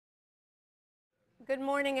Good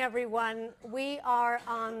morning, everyone. We are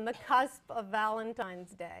on the cusp of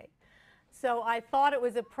Valentine's Day. So I thought it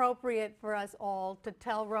was appropriate for us all to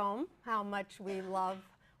tell Rome how much we love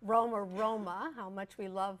Rome, or Roma, how much we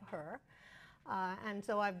love her. And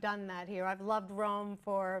so I've done that here. I've loved Rome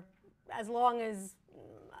for as long as,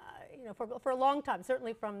 for a long time,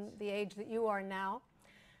 certainly from the age that you are now.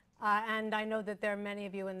 And I know that there are many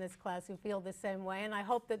of you in this class who feel the same way, and I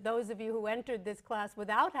hope that those of you who entered this class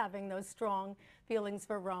without having those strong feelings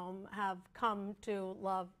for Rome have come to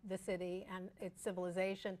love the city and its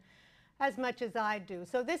civilization as much as I do.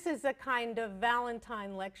 So this is a kind of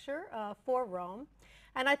Valentine lecture for Rome,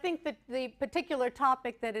 and I think that the particular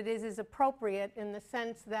topic that it is appropriate in the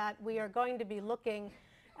sense that we are going to be looking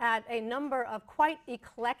at a number of quite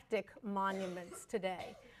eclectic monuments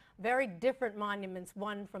today. Very different monuments,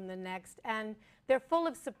 one from the next, and they're full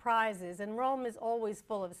of surprises, and Rome is always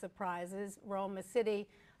full of surprises. Rome, a city,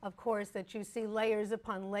 of course, that you see layers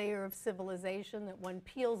upon layer of civilization that one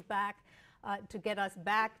peels back to get us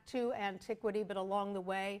back to antiquity, but along the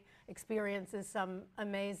way experiences some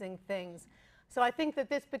amazing things. So I think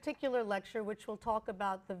that this particular lecture, which will talk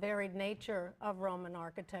about the varied nature of Roman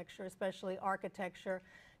architecture, especially architecture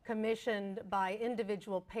commissioned by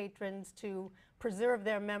individual patrons to preserve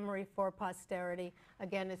their memory for posterity,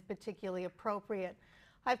 again, is particularly appropriate.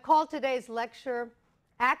 I've called today's lecture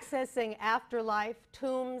Accessing Afterlife,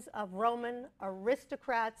 Tombs of Roman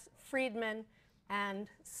Aristocrats, Freedmen, and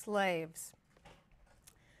Slaves.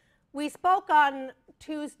 We spoke on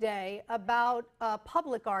Tuesday about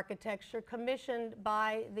public architecture commissioned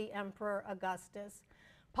by the Emperor Augustus.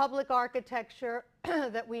 Public architecture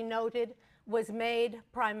that we noted was made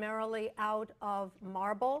primarily out of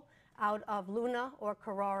marble, out of Luna or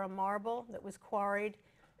Carrara marble that was quarried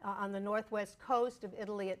on the northwest coast of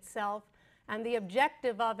Italy itself, and the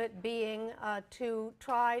objective of it being to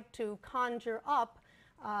try to conjure up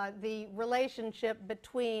the relationship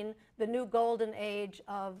between the new golden age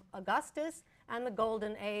of Augustus and the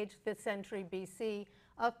golden age, 5th century BC,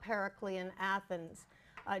 of Periclean Athens.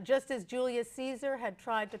 Just as Julius Caesar had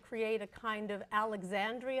tried to create a kind of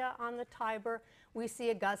Alexandria on the Tiber, we see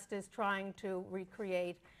Augustus trying to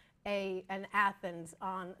recreate an Athens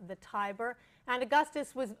on the Tiber. And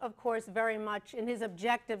Augustus was, of course, very much, in his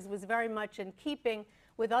objectives, was very much in keeping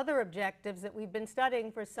with other objectives that we've been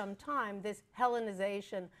studying for some time, this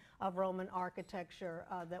Hellenization of Roman architecture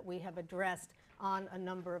that we have addressed on a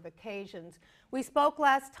number of occasions. We spoke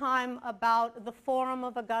last time about the Forum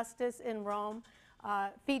of Augustus in Rome,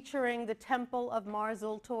 featuring the Temple of Mars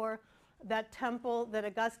Ultor, that temple that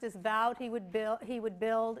Augustus vowed he would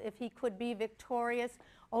build if he could be victorious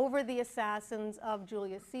over the assassins of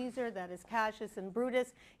Julius Caesar, that is Cassius and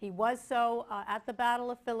Brutus. He was so at the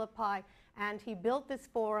Battle of Philippi, and he built this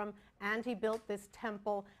forum and he built this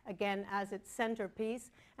temple again as its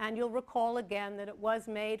centerpiece. And you'll recall again that it was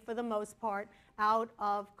made for the most part out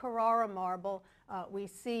of Carrara marble. We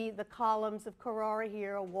see the columns of Carrara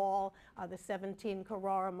here, a wall, the 17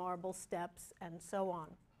 Carrara marble steps, and so on.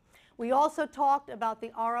 We also talked about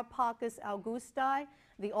the Aristocrats Augusti,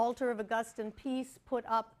 the altar of Augustan peace put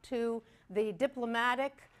up to the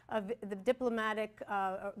diplomatic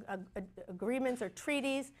agreements or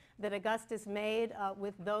treaties that Augustus made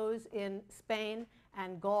with those in Spain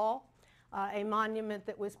and Gaul, a monument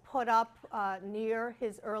that was put up near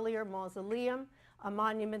his earlier mausoleum, a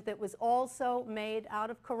monument that was also made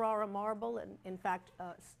out of Carrara marble, and in fact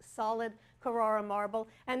solid Carrara marble.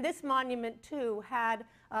 And this monument too had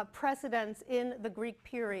precedents in the Greek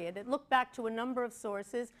period. It looked back to a number of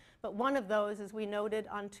sources, but one of those, as we noted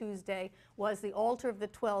on Tuesday, was the Altar of the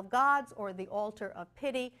 12 Gods, or the Altar of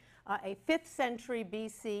Pity, a 5th century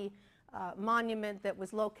BC monument that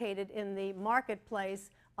was located in the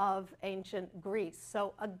marketplace of ancient Greece.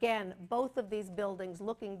 So again, both of these buildings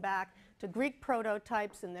looking back to Greek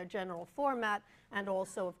prototypes in their general format, and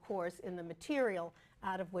also, of course, in the material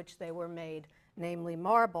out of which they were made, namely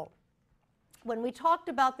marble. When we talked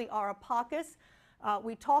about the Aristocrats,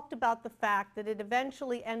 we talked about the fact that it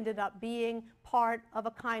eventually ended up being part of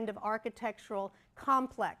a kind of architectural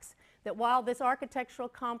complex, that while this architectural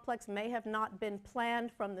complex may have not been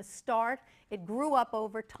planned from the start, it grew up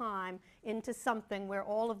over time into something where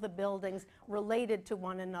all of the buildings related to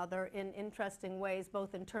one another in interesting ways,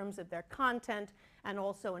 both in terms of their content and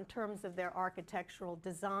also in terms of their architectural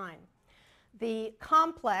design. The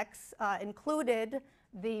complex included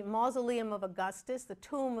the Mausoleum of Augustus, the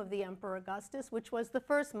tomb of the Emperor Augustus, which was the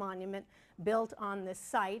first monument built on this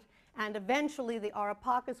site, and eventually the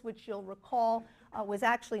Aristocrats, which you'll recall was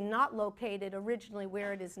actually not located originally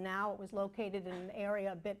where it is now. It was located in an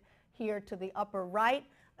area a bit here to the upper right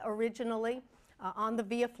originally. on the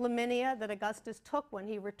Via Flaminia that Augustus took when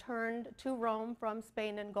he returned to Rome from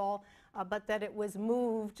Spain and Gaul, but that it was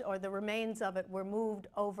moved, or the remains of it were moved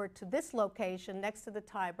over to this location next to the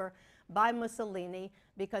Tiber by Mussolini,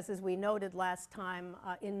 because as we noted last time,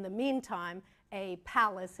 in the meantime, a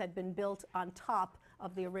palace had been built on top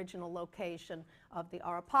of the original location of the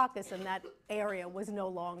Areopagus, and that area was no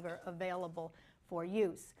longer available for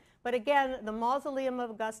use. But again, the Mausoleum of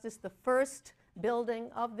Augustus, the first building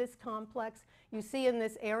of this complex, you see in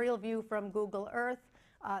this aerial view from Google Earth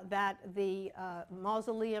that the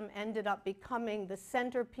mausoleum ended up becoming the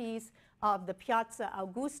centerpiece of the Piazza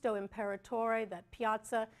Augusto Imperatore, that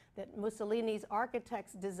piazza that Mussolini's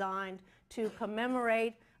architects designed to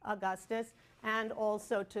commemorate Augustus and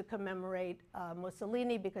also to commemorate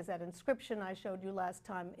Mussolini, because that inscription I showed you last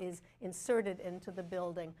time is inserted into the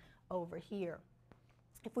building over here.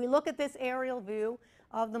 If we look at this aerial view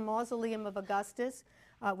of the Mausoleum of Augustus,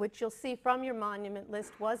 which you'll see from your monument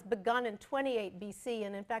list, was begun in 28 BC,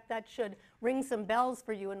 and in fact that should ring some bells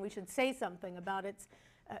for you, and we should say something about its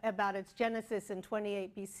genesis in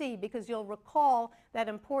 28 BC, because you'll recall that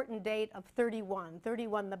important date of 31,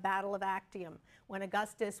 the Battle of Actium, when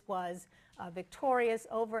Augustus was victorious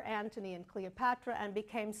over Antony and Cleopatra and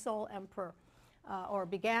became sole emperor, or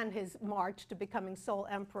began his march to becoming sole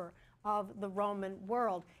emperor of the Roman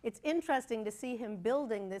world. It's interesting to see him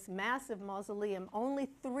building this massive mausoleum only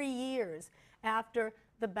 3 years after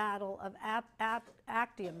the Battle of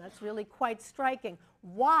Actium. That's really quite striking.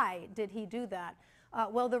 Why did he do that?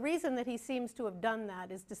 Well, the reason that he seems to have done that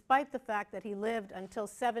is, despite the fact that he lived until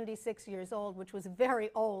 76 years old, which was very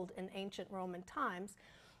old in ancient Roman times,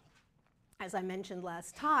 as I mentioned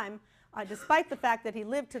last time, despite the fact that he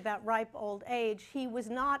lived to that ripe old age, he was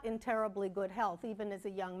not in terribly good health, even as a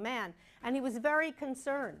young man. And he was very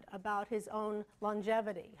concerned about his own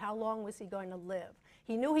longevity. How long was he going to live?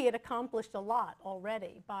 He knew he had accomplished a lot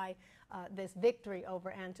already by this victory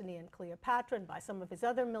over Antony and Cleopatra and by some of his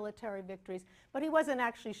other military victories, but he wasn't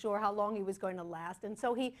actually sure how long he was going to last. And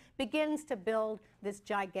so he begins to build this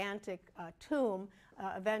gigantic tomb,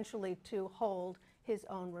 eventually to hold his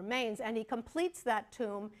own remains, and he completes that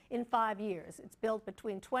tomb in 5 years. It's built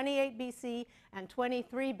between 28 BC and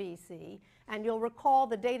 23 BC, and you'll recall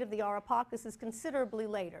the date of the Areopagus is considerably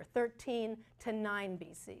later, 13 to 9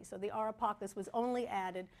 BC. So the Areopagus was only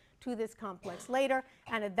added to this complex later,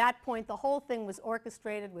 and at that point the whole thing was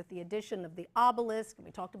orchestrated with the addition of the obelisk. And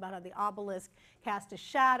we talked about how the obelisk cast a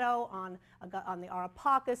shadow on the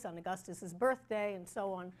Areopagus, on Augustus's birthday, and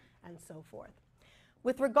so on and so forth.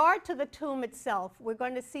 With regard to the tomb itself, we're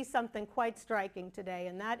going to see something quite striking today,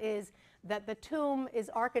 and that is that the tomb is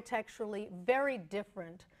architecturally very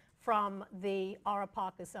different from the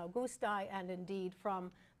Areopagus Augusti and indeed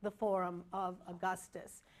from the Forum of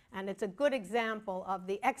Augustus. And it's a good example of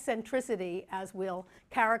the eccentricity, as we'll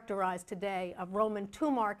characterize today, of Roman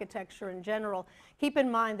tomb architecture in general. Keep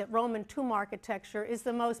in mind that Roman tomb architecture is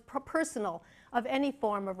the most personal of any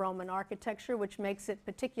form of Roman architecture, which makes it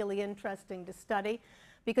particularly interesting to study,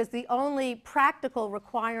 because the only practical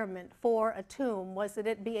requirement for a tomb was that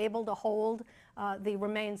it be able to hold the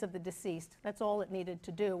remains of the deceased. That's all it needed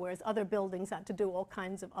to do, whereas other buildings had to do all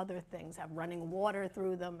kinds of other things, have running water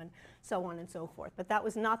through them and so on and so forth. But that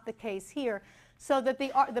was not the case here, so that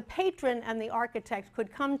the patron and the architect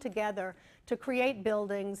could come together to create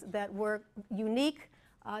buildings that were unique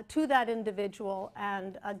to that individual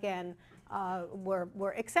and, again,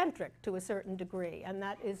 were eccentric to a certain degree. And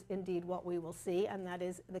that is indeed what we will see, and that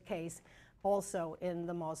is the case also in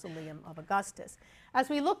the Mausoleum of Augustus. As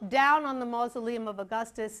we look down on the Mausoleum of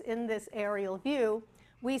Augustus in this aerial view,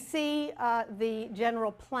 we see the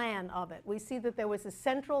general plan of it. We see that there was a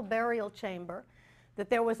central burial chamber, that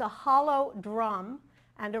there was a hollow drum,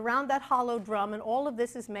 and around that hollow drum, and all of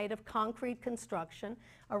this is made of concrete construction,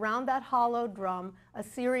 around that hollow drum, a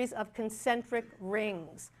series of concentric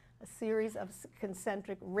rings.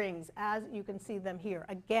 As you can see them here,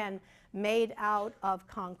 again made out of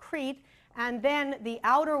concrete. And then the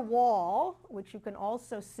outer wall, which you can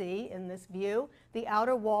also see in this view, the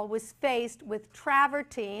outer wall was faced with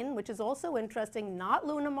travertine, which is also interesting, not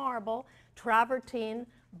Luna marble, travertine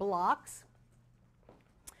blocks.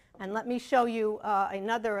 And let me show you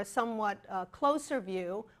a somewhat closer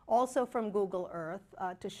view, also from Google Earth,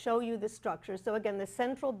 to show you the structure. So again, the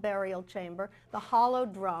central burial chamber, the hollow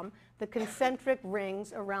drum, the concentric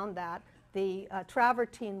rings around that, the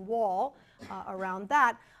travertine wall around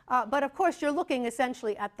that. But of course, you're looking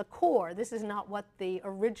essentially at the core. This is not what the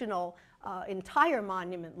original entire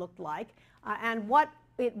monument looked like. And what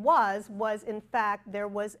it was in fact, there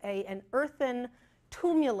was an earthen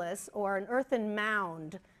tumulus, or an earthen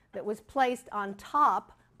mound, that was placed on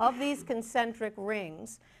top of these concentric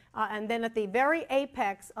rings. And then at the very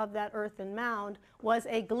apex of that earthen mound was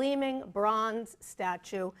a gleaming bronze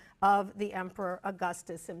statue of the Emperor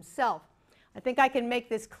Augustus himself. I think I can make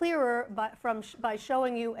this clearer by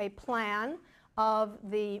showing you a plan of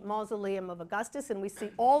the Mausoleum of Augustus, and we see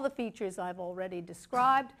all the features I've already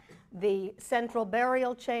described: the central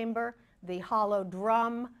burial chamber, the hollow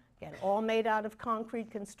drum, again, all made out of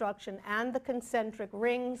concrete construction, and the concentric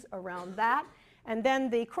rings around that. And then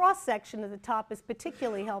the cross-section at the top is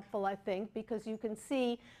particularly helpful, I think, because you can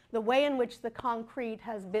see the way in which the concrete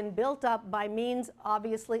has been built up by means,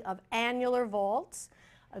 obviously, of annular vaults,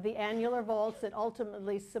 the annular vaults that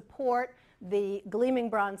ultimately support the gleaming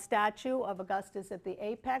bronze statue of Augustus at the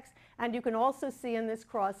apex. And you can also see in this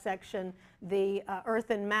cross-section the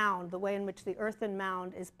earthen mound, the way in which the earthen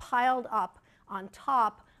mound is piled up on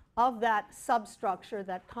top of that substructure,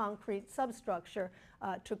 that concrete substructure,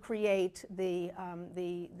 to create the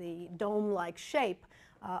dome-like shape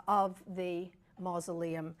of the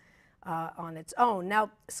mausoleum on its own. Now,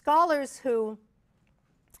 scholars who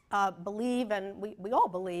believe, and we all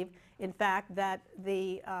believe, in fact, that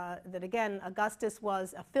that again Augustus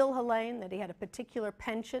was a Philhellene, that he had a particular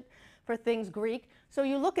penchant for things Greek. So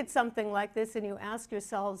you look at something like this and you ask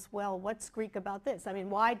yourselves, well, what's Greek about this? I mean,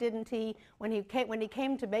 why didn't he, when he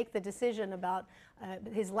came to make the decision about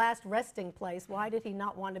his last resting place, why did he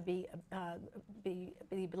not want to be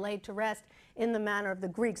laid to rest in the manner of the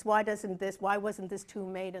Greeks? Why wasn't this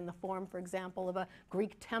tomb made in the form, for example, of a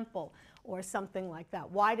Greek temple or something like that?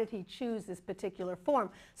 Why did he choose this particular form?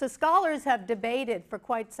 So scholars have debated for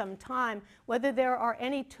quite some time whether there are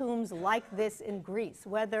any tombs like this in Greece,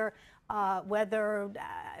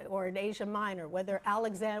 or in Asia Minor, whether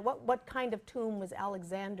Alexander, what kind of tomb was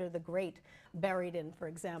Alexander the Great buried in, for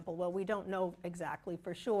example? Well, we don't know exactly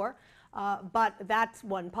for sure, but that's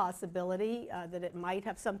one possibility, that it might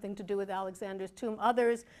have something to do with Alexander's tomb.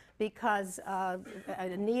 Others, because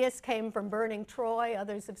Aeneas came from burning Troy,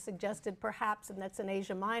 others have suggested perhaps, and that's in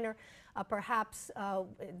Asia Minor, perhaps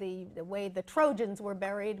the way the Trojans were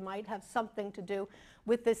buried might have something to do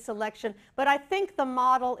with this selection. But I think the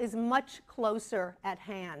model is much closer at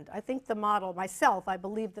hand. I think the model, myself, I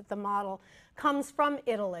believe that the model comes from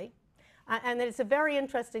Italy. And that it's a very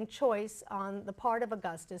interesting choice on the part of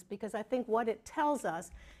Augustus, because I think what it tells us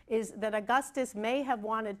is that Augustus may have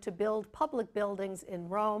wanted to build public buildings in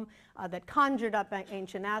Rome that conjured up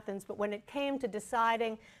ancient Athens, but when it came to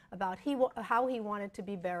deciding about how he wanted to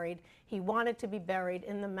be buried, he wanted to be buried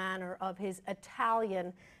in the manner of his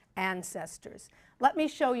Italian ancestors. Let me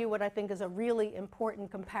show you what I think is a really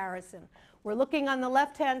important comparison. We're looking on the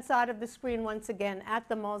left-hand side of the screen once again at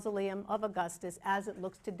the Mausoleum of Augustus as it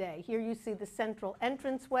looks today. Here you see the central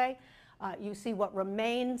entranceway. You see what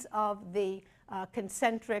remains of the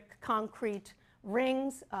concentric concrete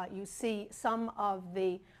rings. You see some of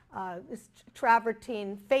the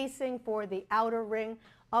travertine facing for the outer ring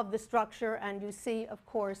of the structure, and you see, of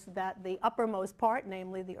course, that the uppermost part,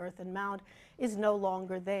 namely the earthen mound, is no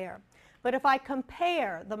longer there. But if I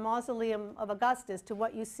compare the Mausoleum of Augustus to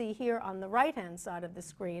what you see here on the right-hand side of the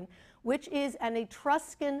screen, which is an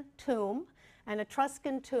Etruscan tomb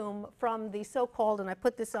from the so-called, and I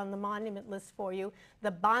put this on the monument list for you,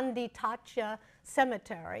 the Banditaccia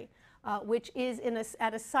Cemetery, which is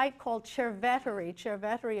at a site called Cerveteri.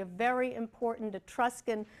 Cerveteri, a very important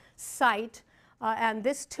Etruscan site, and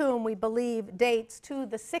this tomb, we believe, dates to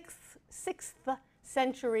the 6th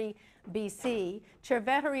century BC.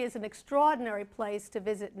 Cerveteri is an extraordinary place to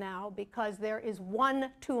visit now because there is one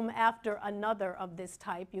tomb after another of this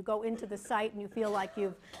type. You go into the site and you feel like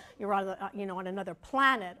you're on, on another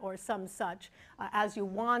planet or some such as you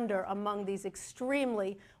wander among these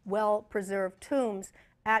extremely well-preserved tombs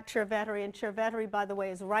at Cerveteri. And Cerveteri, by the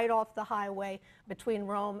way, is right off the highway between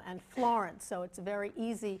Rome and Florence. So it's a very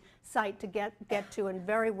easy site to get to and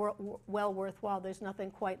very well worthwhile. There's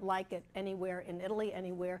nothing quite like it anywhere in Italy,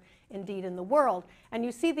 anywhere indeed in the world. And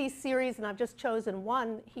you see these series, and I've just chosen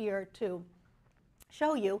one here to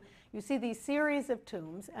show you. You see these series of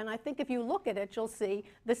tombs, and I think if you look at it, you'll see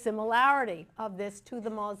the similarity of this to the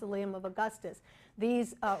Mausoleum of Augustus.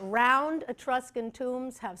 These round Etruscan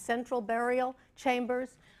tombs have central burial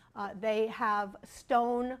chambers. They have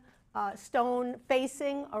stone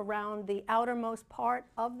facing around the outermost part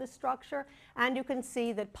of the structure, and you can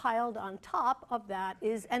see that piled on top of that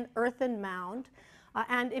is an earthen mound.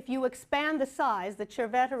 And if you expand the size, the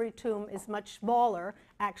Cerveteri tomb is much smaller.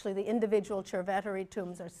 Actually, the individual Cerveteri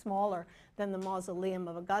tombs are smaller than the Mausoleum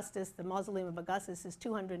of Augustus. The Mausoleum of Augustus is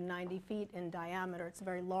 290 feet in diameter. It's a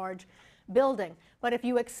very large building. But if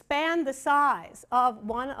you expand the size of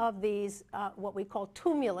one of these, what we call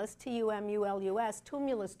tumulus, T-U-M-U-L-U-S,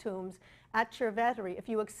 tumulus tombs at Cerveteri, if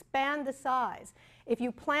you expand the size, if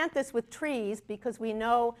you plant this with trees, because we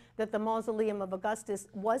know that the Mausoleum of Augustus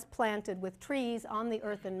was planted with trees on the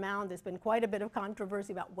earthen mound. There's been quite a bit of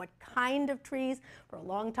controversy about what kind of trees. For a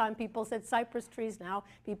long time people said cypress trees. Now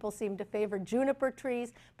people seem to favor juniper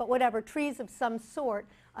trees. But whatever, trees of some sort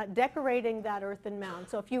decorating that earthen mound.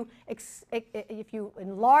 So if you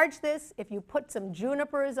enlarge this, if you put some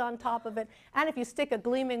junipers on top of it, and if you stick a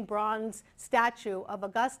gleaming bronze statue of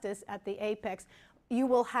Augustus at the apex, you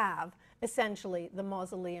will have essentially the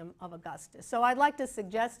Mausoleum of Augustus. So I'd like to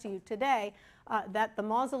suggest to you today that the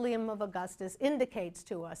Mausoleum of Augustus indicates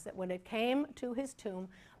to us that when it came to his tomb,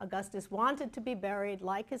 Augustus wanted to be buried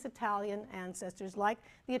like his Italian ancestors, like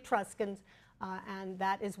the Etruscans, and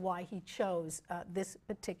that is why he chose this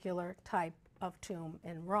particular type of tomb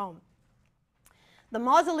in Rome. The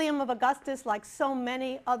Mausoleum of Augustus, like so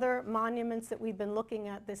many other monuments that we've been looking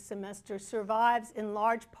at this semester, survives in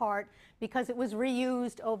large part because it was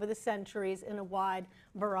reused over the centuries in a wide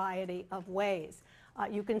variety of ways.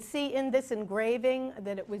 You can see in this engraving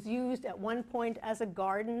that it was used at one point as a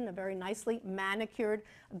garden, a very nicely manicured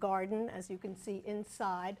garden, as you can see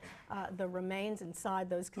inside the remains, inside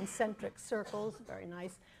those concentric circles, very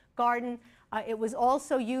nice garden. It was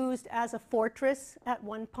also used as a fortress at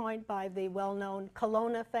one point by the well-known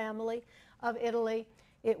Colonna family of Italy.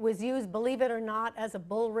 It was used, believe it or not, as a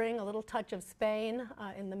bull ring, a little touch of Spain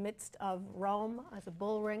in the midst of Rome as a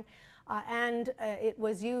bull ring. And it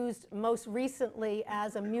was used most recently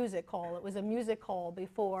as a music hall. It was a music hall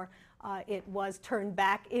before it was turned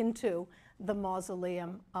back into the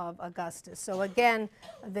Mausoleum of Augustus. So again,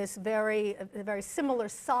 this very similar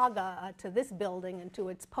saga to this building and to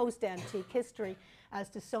its post-antique history as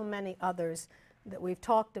to so many others that we've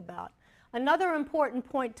talked about. Another important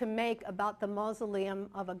point to make about the Mausoleum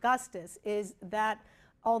of Augustus is that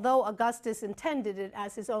although Augustus intended it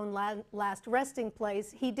as his own last resting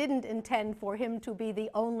place, he didn't intend for him to be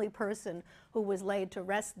the only person who was laid to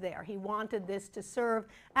rest there. He wanted this to serve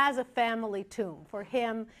as a family tomb for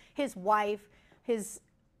him, his wife,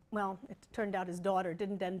 well, it turned out his daughter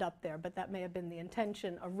didn't end up there, but that may have been the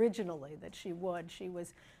intention originally that she would. She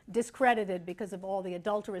was discredited because of all the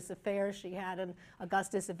adulterous affairs she had, and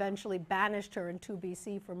Augustus eventually banished her in 2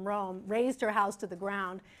 BC from Rome, razed her house to the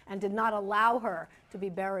ground, and did not allow her to be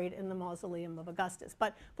buried in the Mausoleum of Augustus.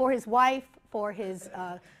 But for his wife, for his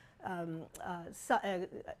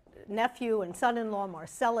nephew and son-in-law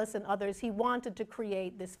Marcellus and others, he wanted to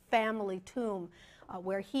create this family tomb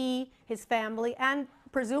where he, his family, and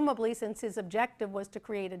presumably, since his objective was to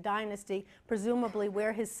create a dynasty, presumably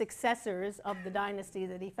where his successors of the dynasty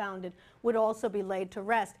that he founded would also be laid to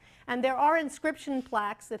rest. And there are inscription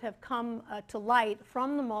plaques that have come to light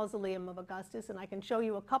from the Mausoleum of Augustus, and I can show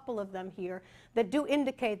you a couple of them here that do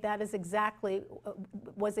indicate that was exactly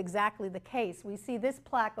the case. We see this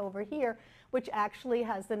plaque over here, which actually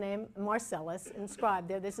has the name Marcellus inscribed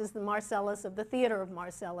there. This is the Marcellus of the Theater of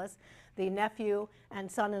Marcellus, the nephew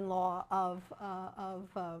and son-in-law of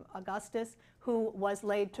Augustus, who was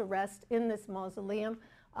laid to rest in this mausoleum.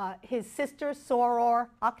 His sister, Soror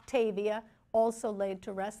Octavia, also laid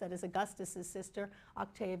to rest. That is Augustus's sister,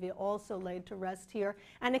 Octavia, also laid to rest here.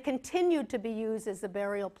 And it continued to be used as a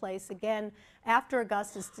burial place again after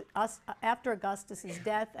Augustus's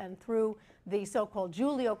death and through the so-called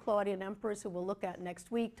Julio-Claudian emperors, who we'll look at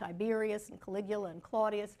next week, Tiberius and Caligula and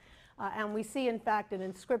Claudius. And we see, in fact, an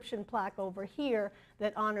inscription plaque over here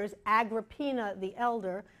that honors Agrippina the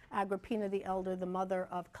Elder, the mother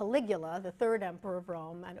of Caligula, the third emperor of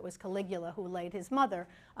Rome, and it was Caligula who laid his mother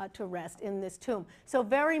to rest in this tomb. So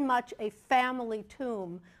very much a family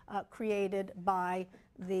tomb created by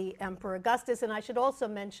the Emperor Augustus. And I should also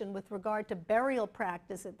mention, with regard to burial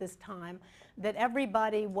practice at this time, that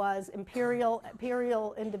everybody was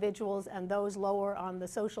imperial individuals, and those lower on the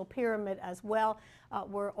social pyramid as well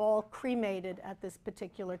were all cremated at this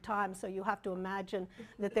particular time. So you have to imagine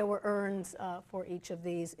that there were urns for each of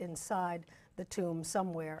these inside the tomb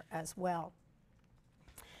somewhere as well.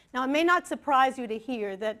 Now, it may not surprise you to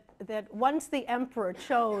hear that once the emperor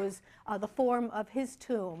chose the form of his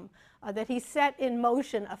tomb, that he set in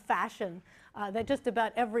motion a fashion that just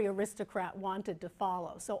about every aristocrat wanted to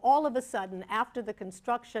follow. So all of a sudden, after the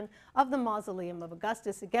construction of the Mausoleum of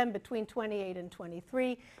Augustus, again between 28 and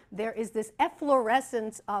 23, there is this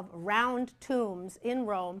efflorescence of round tombs in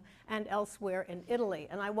Rome and elsewhere in Italy.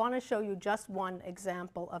 And I want to show you just one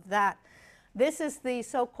example of that. This is the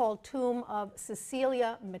so-called tomb of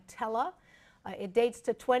Cecilia Metella. It dates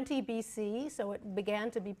to 20 BC, so it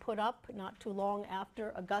began to be put up not too long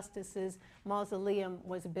after Augustus's mausoleum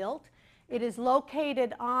was built. It is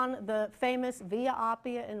located on the famous Via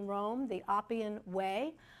Appia in Rome, the Appian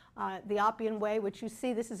Way. The Appian Way, which you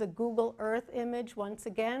see, this is a Google Earth image once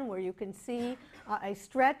again, where you can see a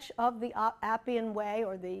stretch of the Appian Way,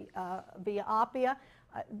 or the Via Appia,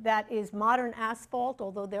 that is modern asphalt,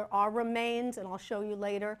 although there are remains, and I'll show you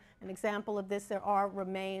later an example of this. There are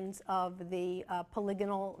remains of the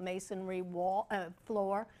polygonal masonry wall,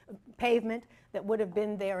 pavement that would have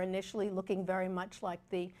been there initially, looking very much like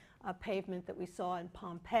the pavement that we saw in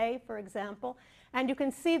Pompeii, for example. And you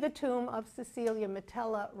can see the tomb of Caecilia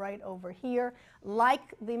Metella right over here.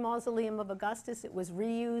 Like the Mausoleum of Augustus, it was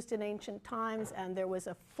reused in ancient times, and there was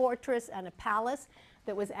a fortress and a palace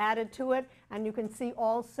that was added to it. And you can see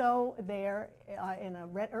also there in a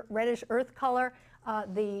reddish earth color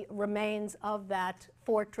the remains of that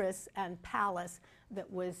fortress and palace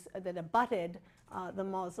that abutted the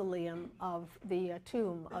mausoleum of the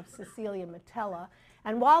tomb of Caecilia Metella.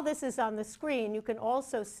 And while this is on the screen, you can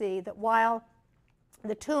also see that while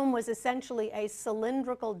the tomb was essentially a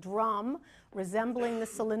cylindrical drum resembling the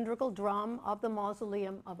cylindrical drum of the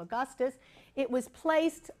Mausoleum of Augustus, it was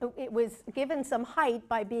given some height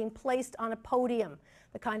by being placed on a podium,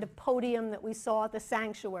 the kind of podium that we saw at the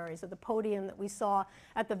sanctuaries, or the podium that we saw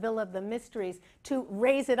at the Villa of the Mysteries, to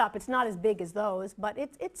raise it up. It's not as big as those, but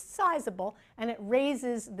it's sizable, and it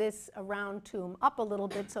raises this round tomb up a little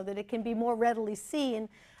bit so that it can be more readily seen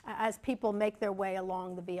as people make their way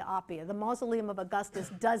along the Via Appia. The Mausoleum of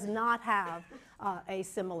Augustus does not have a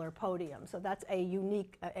similar podium, so that's a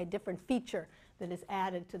unique, a different feature that is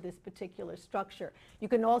added to this particular structure. You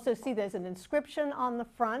can also see there's an inscription on the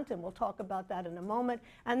front, and we'll talk about that in a moment,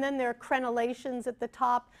 and then there are crenellations at the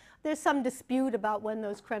top. There's some dispute about when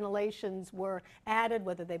those crenellations were added,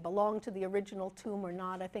 whether they belong to the original tomb or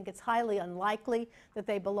not. I think it's highly unlikely that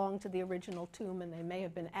they belong to the original tomb, and they may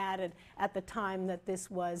have been added at the time that this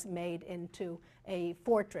was made into a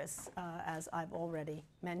fortress, as I've already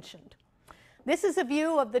mentioned. This is a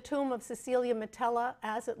view of the tomb of Caecilia Metella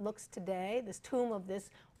as it looks today, this tomb of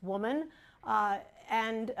this woman of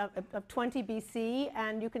 20 BC,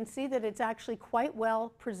 and you can see that it's actually quite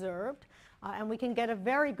well preserved, and we can get a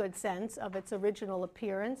very good sense of its original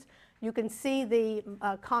appearance. You can see the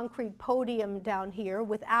concrete podium down here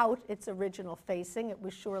without its original facing. It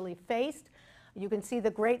was surely faced. You can see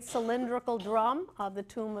the great cylindrical drum of the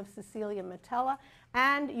tomb of Caecilia Metella,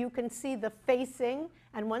 and you can see the facing.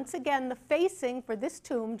 And once again, the facing for this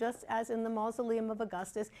tomb, just as in the Mausoleum of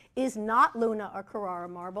Augustus, is not Luna or Carrara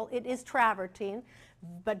marble. It is travertine,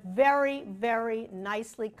 but very, very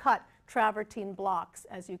nicely cut travertine blocks,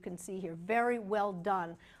 as you can see here. Very well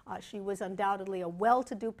done. She was undoubtedly a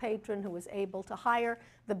well-to-do patron who was able to hire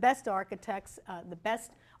the best architects, the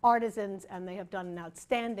best artisans, and they have done an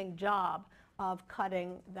outstanding job of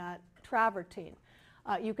cutting that travertine.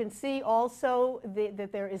 You can see also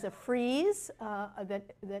that there is a frieze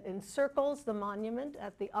that encircles the monument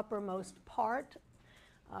at the uppermost part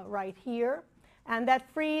right here. And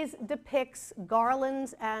that frieze depicts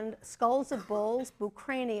garlands and skulls of bulls,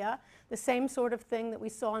 bucrania, the same sort of thing that we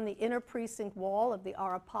saw on the inner precinct wall of the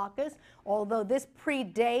Areopagus, although this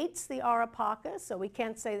predates the Areopagus, so we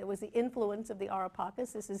can't say that it was the influence of the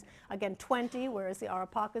Areopagus. This is, again, 20, whereas the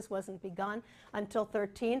Areopagus wasn't begun until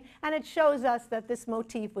 13. And it shows us that this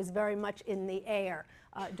motif was very much in the air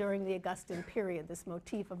during the Augustan period, this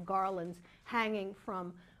motif of garlands hanging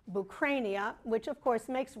from bucrania, which of course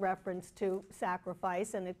makes reference to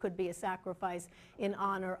sacrifice, and it could be a sacrifice in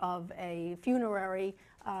honor of a funerary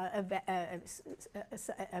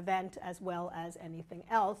event as well as anything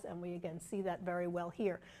else, and we again see that very well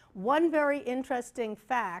here. One very interesting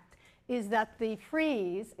fact is that the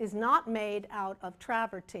frieze is not made out of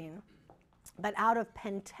travertine, but out of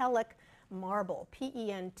Pentelic marble,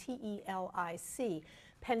 P-E-N-T-E-L-I-C.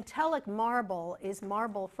 Pentelic marble is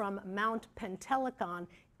marble from Mount Pentelicon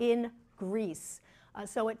in Greece.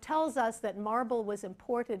 So it tells us that marble was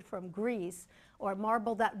imported from Greece, or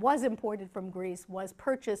marble that was imported from Greece was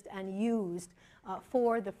purchased and used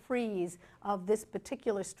for the frieze of this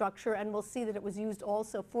particular structure, and we'll see that it was used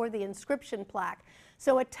also for the inscription plaque.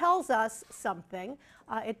 So it tells us something.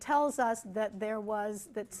 It tells us that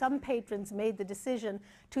that some patrons made the decision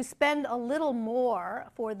to spend a little more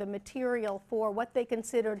for the material for what they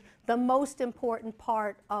considered the most important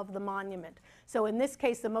part of the monument. So in this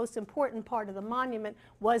case, the most important part of the monument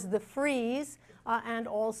was the frieze and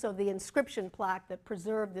also the inscription plaque that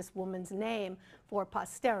preserved this woman's name for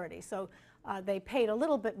posterity. So they paid a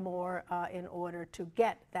little bit more in order to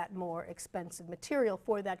get that more expensive material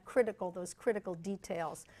for those critical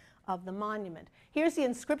details of the monument. Here's the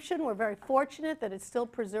inscription. We're very fortunate that it's still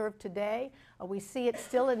preserved today. We see it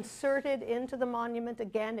still inserted into the monument.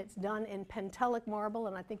 Again, it's done in Pentelic marble,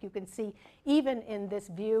 and I think you can see even in this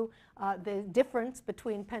view the difference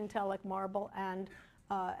between Pentelic marble and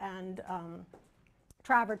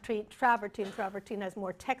travertine. Travertine has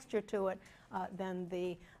more texture to it than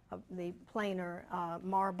the plainer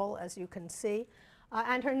marble, as you can see.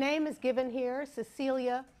 And her name is given here,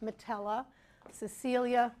 Cecilia Metella.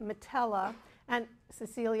 Cecilia Metella, and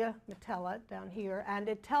Cecilia Metella down here. And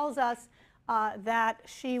it tells us that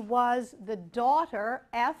she was the daughter,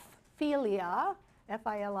 Filia,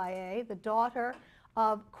 F-I-L-I-A, the daughter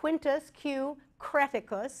of Quintus Q.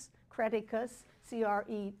 Creticus,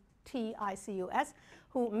 C-R-E-T-I-C-U-S,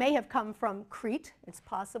 who may have come from Crete, it's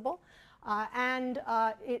possible.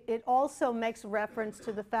 It also makes reference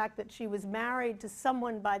to the fact that she was married to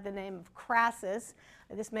someone by the name of Crassus.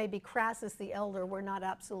 This may be Crassus the Elder, we're not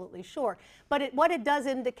absolutely sure. But what it does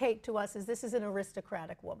indicate to us is this is an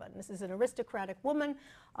aristocratic woman. This is an aristocratic woman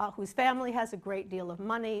whose family has a great deal of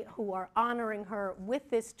money, who are honoring her with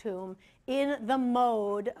this tomb in the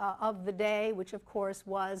mode of the day, which of course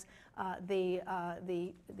was the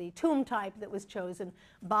tomb type that was chosen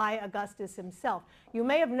by Augustus himself. You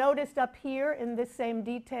may have noticed up here in this same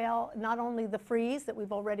detail not only the frieze that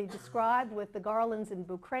we've already described with the garlands and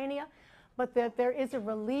bucrania, but that there is a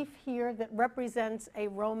relief here that represents a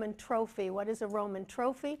Roman trophy. What is a Roman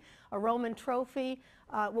trophy? A Roman trophy,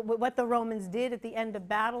 what the Romans did at the end of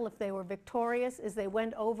battle if they were victorious is they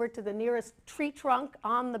went over to the nearest tree trunk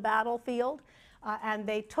on the battlefield and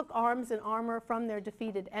they took arms and armor from their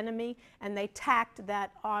defeated enemy and they tacked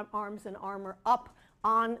that arms and armor up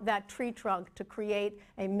on that tree trunk to create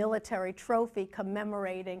a military trophy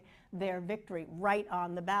commemorating their victory right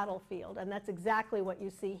on the battlefield. And that's exactly what you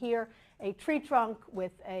see here, a tree trunk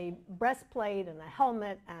with a breastplate and a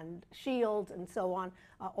helmet and shields and so on,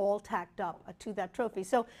 all tacked up to that trophy.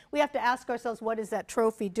 So we have to ask ourselves, what is that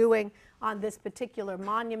trophy doing on this particular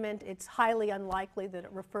monument? It's highly unlikely that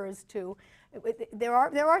it refers to, there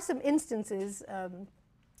are some instances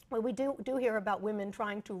well, we do hear about women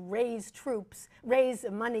trying to raise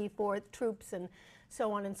money for troops and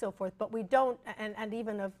so on and so forth, but we don't, and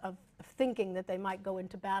even of thinking that they might go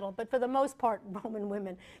into battle. But for the most part, Roman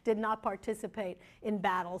women did not participate in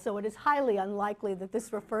battle. So it is highly unlikely that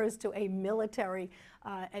this refers to a military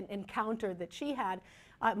encounter that she had.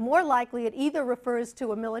 More likely, it either refers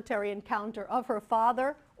to a military encounter of her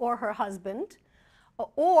father or her husband,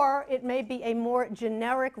 or it may be a more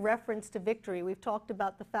generic reference to victory. We've talked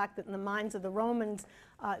about the fact that in the minds of the Romans,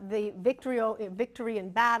 the victory in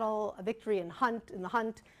battle, victory in the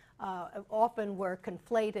hunt, often were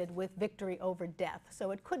conflated with victory over death. So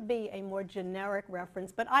it could be a more generic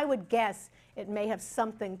reference, but I would guess it may have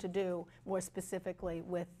something to do more specifically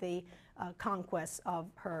with the conquests of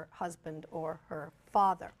her husband or her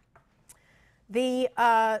father.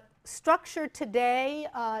 The structure today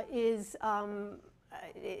is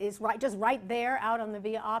just right there out on the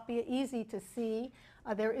Via Appia, easy to see.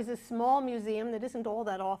 There is a small museum that isn't all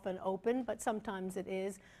that often open, but sometimes it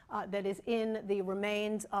is, that is in the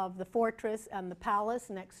remains of the fortress and the palace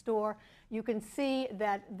next door. You can see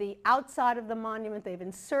that the outside of the monument, they've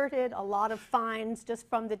inserted a lot of finds just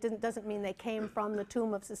from, that doesn't mean they came from the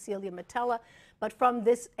tomb of Cecilia Metella, but from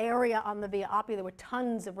this area on the Via Appia. There were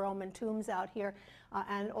tons of Roman tombs out here,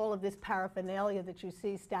 and all of this paraphernalia that you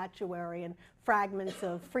see, statuary and fragments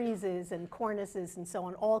of friezes and cornices and so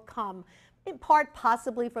on, all come in part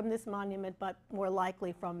possibly from this monument, but more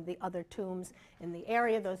likely from the other tombs in the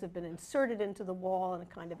area. Those have been inserted into the wall in a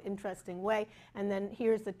kind of interesting way. And then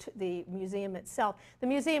here's the museum itself. The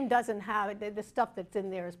museum doesn't have, the stuff that's in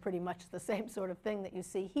there is pretty much the same sort of thing that you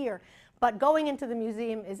see here. But going into the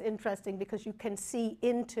museum is interesting because you can see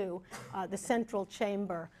into the central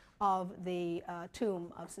chamber of the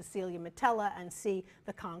tomb of Cecilia Metella and see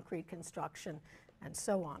the concrete construction and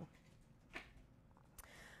so on.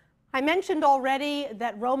 I mentioned already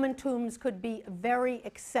that Roman tombs could be very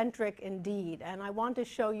eccentric indeed, and I want to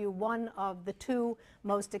show you one of the two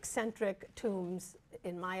most eccentric tombs,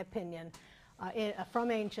 in my opinion, from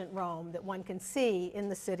ancient Rome that one can see in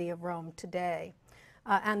the city of Rome today.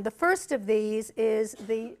 And the first of these is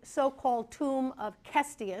the so-called Tomb of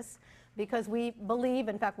Cestius, because we believe,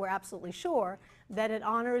 in fact we're absolutely sure, that it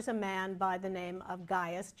honors a man by the name of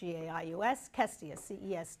Gaius, G-A-I-U-S, Cestius,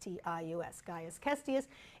 C-E-S-T-I-U-S, Gaius Cestius.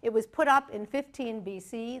 It was put up in 15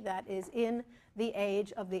 B.C., that is in the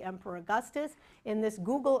age of the Emperor Augustus. In this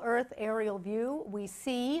Google Earth aerial view, we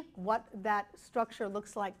see what that structure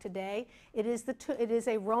looks like today. It is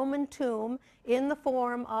a Roman tomb in the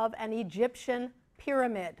form of an Egyptian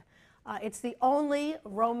pyramid. It's the only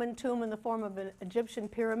Roman tomb in the form of an Egyptian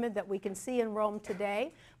pyramid that we can see in Rome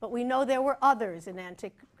today, but we know there were others in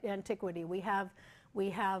antiquity. We have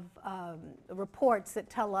reports that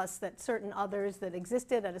tell us that certain others that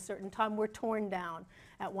existed at a certain time were torn down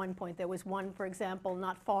at one point. There was one, for example,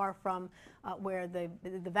 not far from where the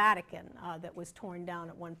Vatican that was torn down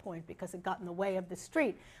at one point because it got in the way of the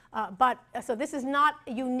street. So this is not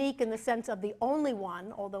unique in the sense of the only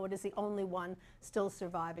one, although it is the only one still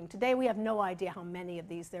surviving. Today we have no idea how many of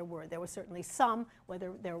these there were. There were certainly some.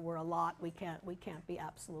 Whether there were a lot, we can't be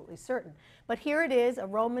absolutely certain. But here it is, a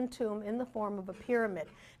Roman tomb in the form of a pyramid.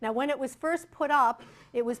 Now when it was first put up,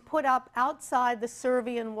 it was put up outside the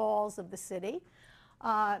Servian walls of the city.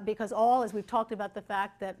 Because as we've talked about the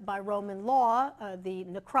fact that by Roman law, the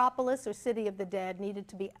necropolis or city of the dead needed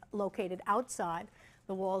to be located outside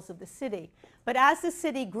the walls of the city. But as the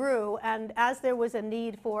city grew and as there was a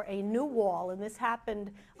need for a new wall, and this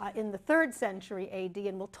happened in the 3rd century AD,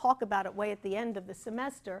 and we'll talk about it way at the end of the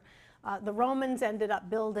semester, the Romans ended up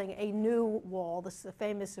building a new wall, the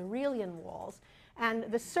famous Aurelian walls. And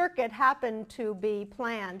the circuit happened to be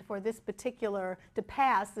planned for to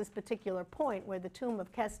pass this particular point where the tomb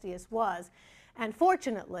of Cestius was. And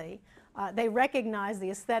fortunately, they recognized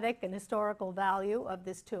the aesthetic and historical value of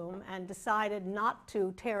this tomb and decided not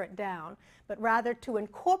to tear it down, but rather to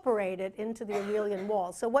incorporate it into the Aurelian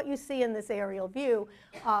walls. So what you see in this aerial view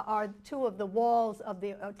are two of the walls of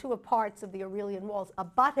two parts of the Aurelian walls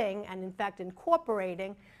abutting and in fact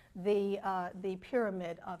incorporating the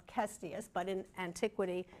pyramid of Cestius, but in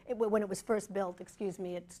antiquity, when it was first built,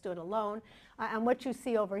 it stood alone. And what you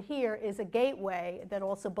see over here is a gateway that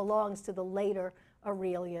also belongs to the later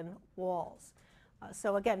Aurelian walls.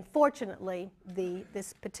 So again, fortunately,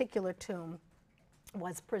 this particular tomb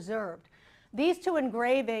was preserved. These two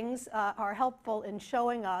engravings are helpful in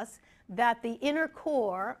showing us that the inner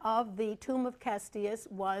core of the tomb of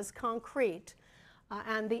Cestius was concrete,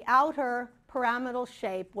 and the outer pyramidal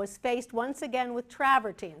shape was faced once again with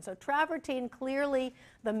travertine. So travertine, clearly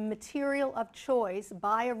the material of choice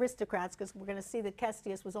by aristocrats, because we're going to see that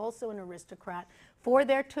Cestius was also an aristocrat, for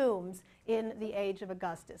their tombs in the age of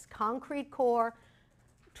Augustus. Concrete core,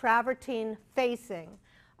 travertine facing.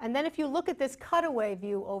 And then if you look at this cutaway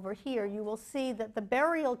view over here, you will see that the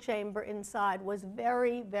burial chamber inside was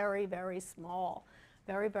very, very, very small.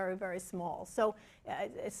 Very, very, very small. So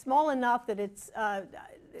it's small enough that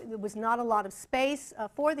there was not a lot of space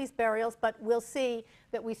for these burials, but we'll see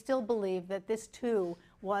that we still believe that this too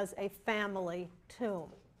was a family tomb.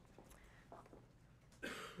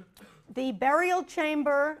 The burial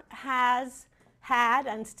chamber has had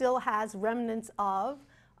and still has remnants of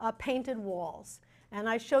painted walls. And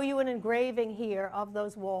I show you an engraving here of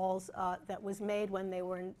those walls that was made when they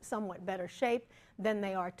were in somewhat better shape than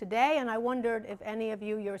they are today. And I wondered if any of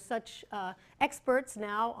you, you're such experts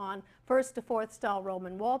now on 1st to 4th style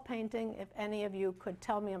Roman wall painting, if any of you could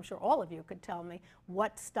tell me, I'm sure all of you could tell me,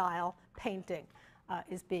 what style painting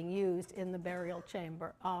is being used in the burial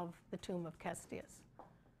chamber of the tomb of Cestius.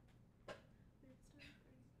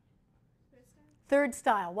 Third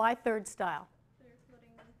style. Why third style?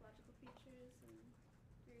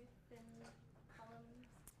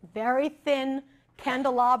 Very thin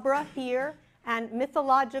candelabra here, and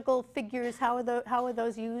mythological figures. How are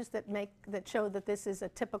those used that show that this is a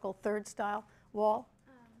typical third style wall?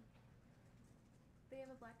 They have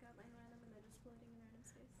a black outline around them and they're just floating in random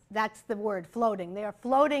space. That's the word, floating. They are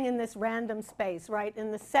floating in this random space, right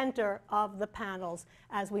in the center of the panels,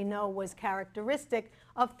 as we know was characteristic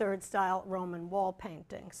of third style Roman wall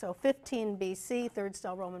painting. So 15 BC, third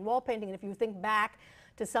style Roman wall painting. And if you think back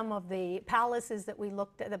to some of the palaces that we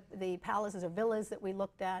looked at, the palaces or villas that we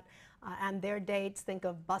looked at, and their dates. Think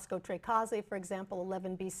of Bosco Trecase, for example,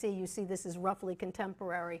 11 BC. You see this is roughly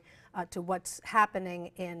contemporary to what's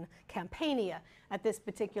happening in Campania at this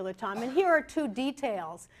particular time. And here are two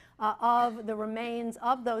details of the remains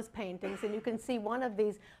of those paintings. And you can see one of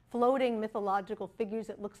these floating mythological figures.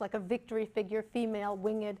 It looks like a victory figure, female,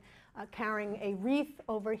 winged, carrying a wreath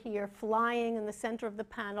over here, flying in the center of the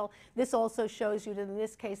panel. This also shows you that in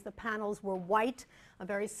this case the panels were white,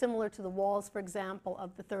 very similar to the walls, for example,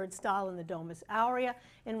 of the third style in the Domus Aurea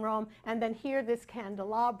in Rome. And then here this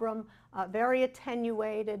candelabrum, very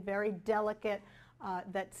attenuated, very delicate,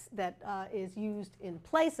 that is used in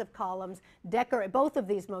place of columns, both of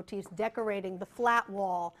these motifs decorating the flat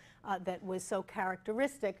wall that was so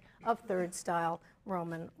characteristic of third style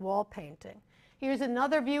Roman wall painting. Here's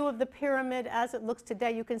another view of the pyramid as it looks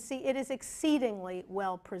today. You can see it is exceedingly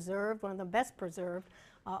well preserved, one of the best preserved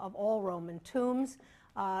of all Roman tombs.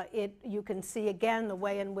 You can see again the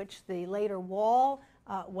way in which the later wall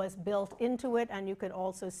was built into it, and you could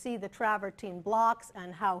also see the travertine blocks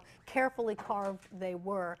and how carefully carved they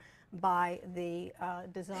were by the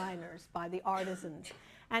designers, by the artisans.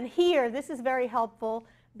 And here, this is very helpful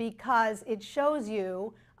because it shows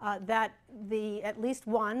you that at least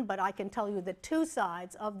one, but I can tell you the two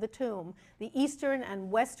sides of the tomb, the eastern and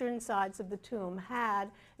western sides of the tomb, had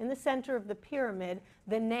in the center of the pyramid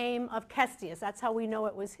the name of Cestius. That's how we know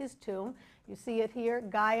it was his tomb. You see it here,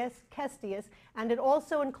 Gaius Cestius, and it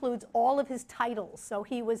also includes all of his titles. So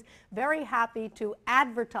he was very happy to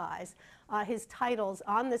advertise his titles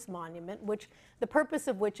on this monument, which the purpose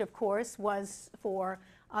of which, of course, was for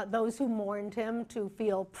those who mourned him to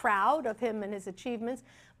feel proud of him and his achievements.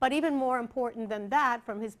 But even more important than that,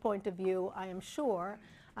 from his point of view, I am sure,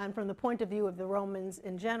 and from the point of view of the Romans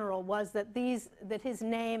in general, was that his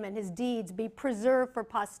name and his deeds be preserved for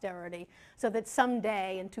posterity, so that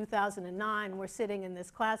someday in 2009 we're sitting in this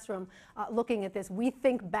classroom looking at this, we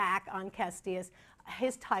think back on Cestius,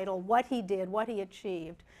 his title, what he did, what he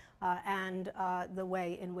achieved, and the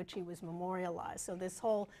way in which he was memorialized. So this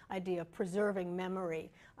whole idea of preserving memory,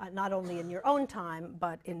 not only in your own time,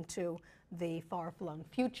 but into the far-flung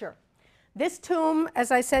future. This tomb,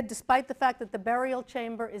 as I said, despite the fact that the burial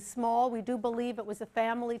chamber is small, we do believe it was a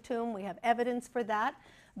family tomb. We have evidence for that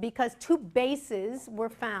because two bases were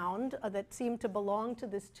found that seemed to belong to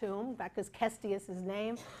this tomb, because Cestius'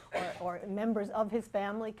 name or members of his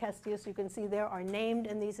family, Cestius, you can see there, are named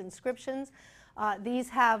in these inscriptions. These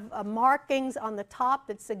have markings on the top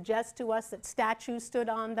that suggest to us that statues stood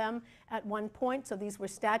on them at one point. So these were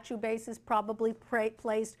statue bases, probably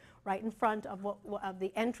placed right in front of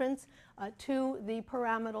the entrance to the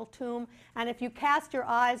pyramidal tomb. And if you cast your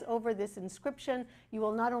eyes over this inscription, you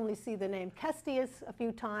will not only see the name Cestius a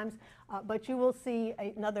few times, but you will see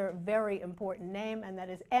another very important name, and that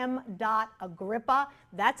is M. Agrippa.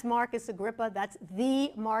 That's Marcus Agrippa. That's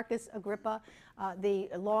the Marcus Agrippa, the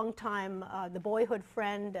longtime, the boyhood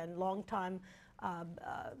friend and longtime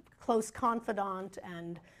close confidant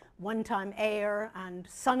and one-time heir and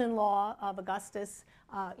son-in-law of Augustus,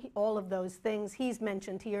 all of those things he's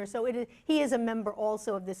mentioned here. So he is a member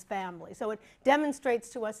also of this family. So it demonstrates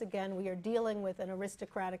to us again we are dealing with an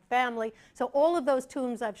aristocratic family. So all of those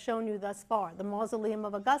tombs I've shown you thus far, the Mausoleum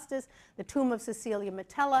of Augustus, the tomb of Cecilia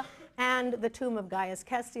Metella, and the tomb of Gaius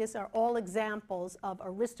Cestius are all examples of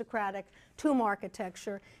aristocratic tomb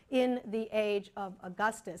architecture in the age of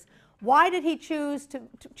Augustus. Why did he choose to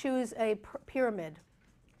choose a pyramid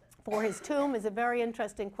for his tomb is a very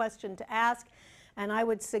interesting question to ask, and I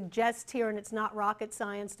would suggest here, and it's not rocket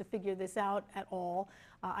science to figure this out at all,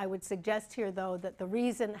 I would suggest here though that the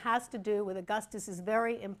reason has to do with Augustus's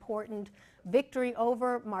very important victory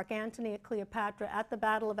over Mark Antony at Cleopatra at the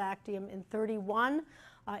Battle of Actium in 31.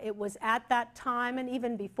 It was at that time and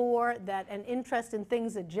even before that an interest in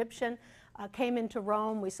things Egyptian came into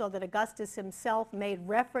Rome. We saw that Augustus himself made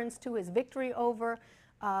reference to his victory over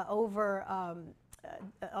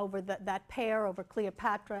that pair, over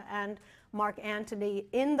Cleopatra and Mark Antony,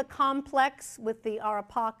 in the complex with the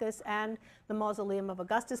Areopagus and the Mausoleum of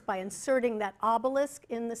Augustus by inserting that obelisk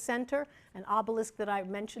in the center, an obelisk that I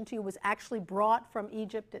mentioned to you was actually brought from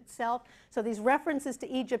Egypt itself. So these references to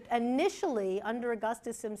Egypt initially under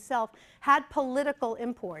Augustus himself had political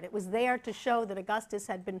import. It was there to show that Augustus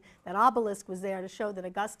had been, that obelisk was there to show that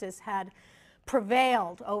Augustus had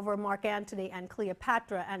prevailed over Mark Antony and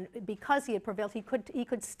Cleopatra, and because he had prevailed, he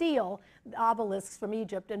could steal the obelisks from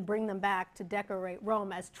Egypt and bring them back to decorate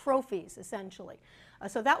Rome as trophies, essentially.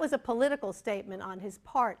 So that was a political statement on his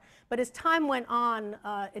part. But as time went on,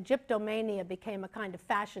 Egyptomania became a kind of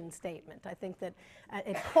fashion statement. I think that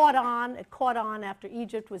it caught on. It caught on after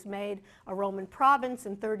Egypt was made a Roman province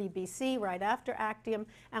in 30 BC, right after Actium,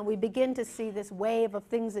 and we begin to see this wave of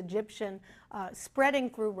things Egyptian spreading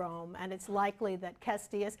through Rome, and it's likely that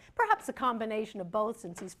Cestius, perhaps a combination of both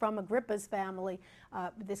since he's from Agrippa's family,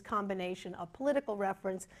 this combination of political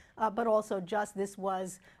reference, but also just this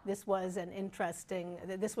was an interesting,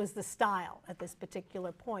 this was the style at this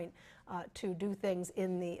particular point to do things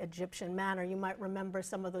in the Egyptian manner. You might remember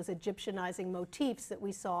some of those Egyptianizing motifs that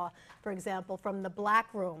we saw, for example, from the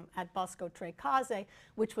Black Room at Bosco Tre Case,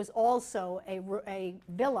 which was also a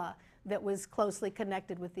villa that was closely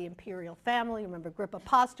connected with the imperial family. Remember Agrippa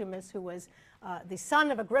Postumus, who was the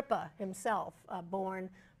son of Agrippa himself, born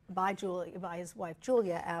by his wife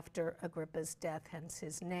Julia after Agrippa's death, hence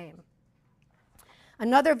his name.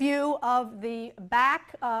 Another view of the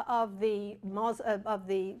back of the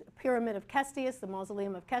Pyramid of Cestius, the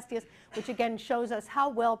Mausoleum of Cestius, which again shows us how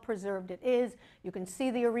well preserved it is. You can see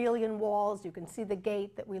the Aurelian walls, you can see the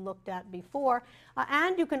gate that we looked at before,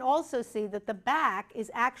 and you can also see that the back is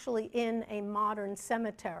actually in a modern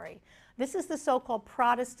cemetery. This is the so-called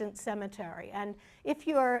Protestant cemetery, and if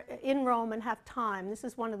you're in Rome and have time, this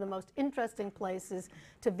is one of the most interesting places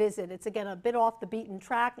to visit. It's again a bit off the beaten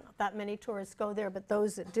track. Not that many tourists go there, but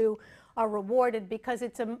those that do are rewarded because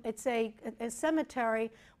it's a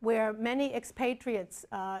cemetery where many expatriates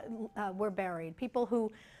were buried, people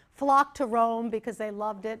who flocked to Rome because they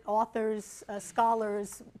loved it. Authors,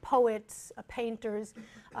 scholars, poets, painters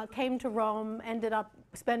came to Rome, ended up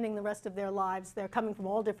spending the rest of their lives there, coming from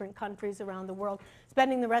all different countries around the world,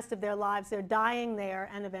 spending the rest of their lives there, dying there,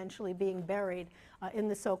 and eventually being buried in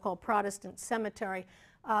the so-called Protestant cemetery.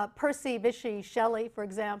 Percy Bysshe Shelley, for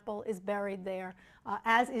example, is buried there,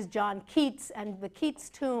 as is John Keats, and the Keats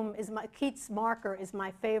tomb Keats marker is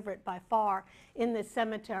my favorite by far in this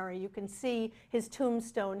cemetery. You can see his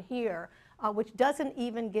tombstone here, which doesn't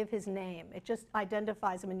even give his name. It just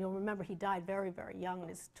identifies him, and you'll remember he died very, very young, in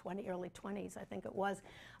his early 20s, I think it was.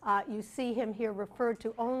 You see him here referred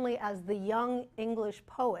to only as the young English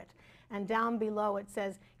poet, and down below it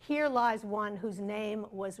says, "Here lies one whose name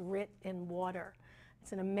was writ in water."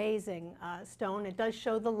 It's an amazing stone. It does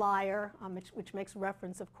show the lyre, which makes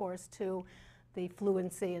reference, of course, to the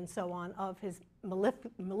fluency and so on of his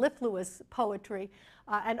mellifluous poetry.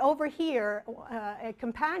 And over here, a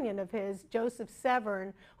companion of his, Joseph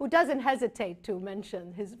Severn, who doesn't hesitate to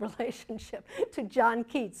mention his relationship to John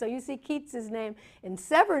Keats. So you see Keats's name in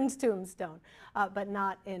Severn's tombstone, but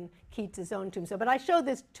not in Keats's own tombstone. But I show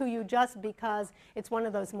this to you just because it's one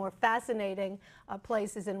of those more fascinating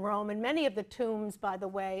places in Rome. And many of the tombs, by the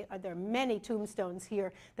way, there are many tombstones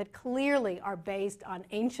here that clearly are based on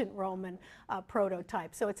ancient Roman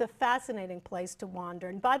prototypes. So it's a fascinating place to wander.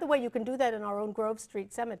 And by the way, you can do that in our own Grove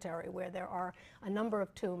Street Cemetery, where there are a number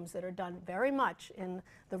of tombs that are done very much in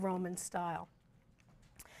the Roman style.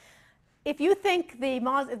 If you think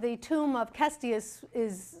the tomb of Cestius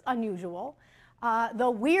is unusual, the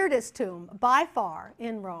weirdest tomb by far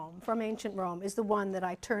in Rome, from ancient Rome, is the one that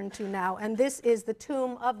I turn to now, and this is the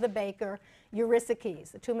tomb of the baker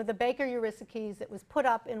Eurysaces, the tomb of the baker Eurysaces that was put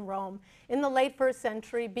up in Rome in the late 1st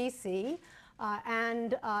century BC.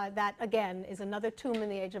 That, again, is another tomb in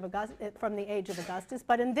the age of from the age of Augustus.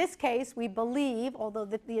 But in this case, we believe, although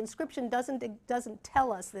the inscription doesn't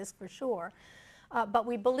tell us this for sure, but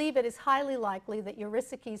we believe it is highly likely that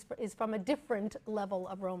Eurysaces is from a different level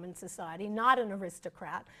of Roman society, not an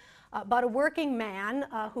aristocrat, but a working man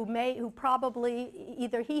who probably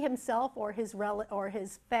either he himself or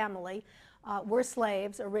his family were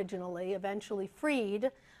slaves originally, eventually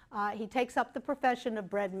freed. He takes up the profession of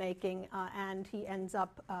bread making, and he ends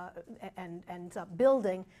up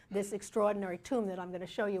building this extraordinary tomb that I'm going to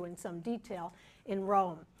show you in some detail in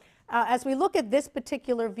Rome. As we look at this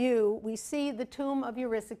particular view, we see the tomb of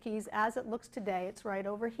Eurysaces as it looks today. It's right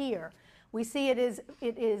over here. We see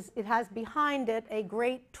it has behind it a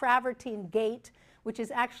great travertine gate, which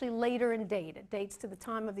is actually later in date. It dates to the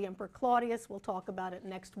time of the Emperor Claudius. We'll talk about it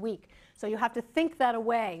next week. So you have to think that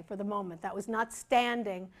away for the moment. That was not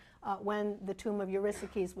standing when the tomb of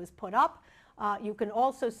Eurysaces was put up. You can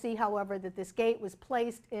also see, however, that this gate was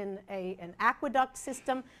placed in an aqueduct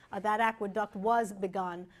system. That aqueduct was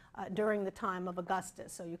begun during the time of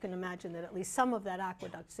Augustus. So you can imagine that at least some of that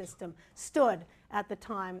aqueduct system stood at the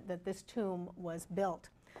time that this tomb was built.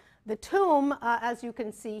 The tomb, as you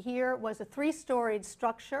can see here, was a 3-storied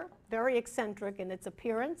structure, very eccentric in its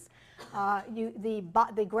appearance.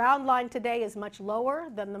 The ground line today is much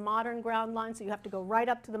lower than the modern ground line, so you have to go right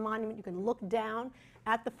up to the monument. You can look down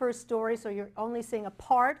at the 1st story, so you're only seeing a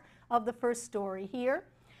part of the 1st story here.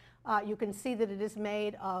 You can see that it is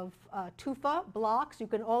made of tufa blocks. You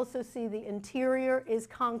can also see the interior is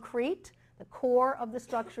concrete. The core of the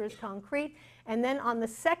structure is concrete. And then on the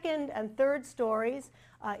 2nd and 3rd stories,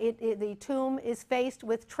 the tomb is faced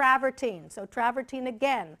with travertine. So travertine,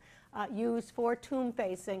 again, used for tomb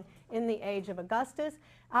facing in the age of Augustus.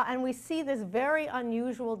 And we see this very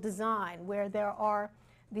unusual design where there are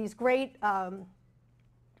these great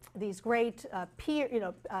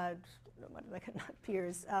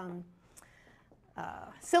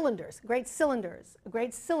cylinders, great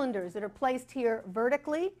cylinders that are placed here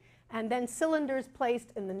vertically, and then cylinders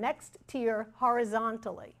placed in the next tier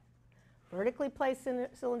horizontally. Vertically placed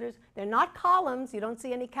cylinders. They're not columns. You don't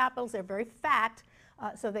see any capitals. They're very fat.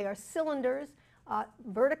 So they are cylinders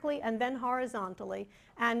vertically and then horizontally.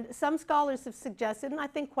 And some scholars have suggested, and I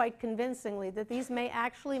think quite convincingly, that these may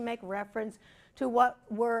actually make reference to what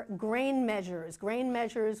were grain measures. Grain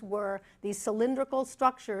measures were these cylindrical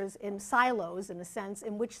structures in silos, in a sense,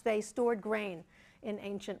 in which they stored grain in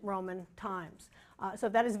ancient Roman times. So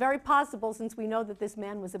that is very possible, since we know that this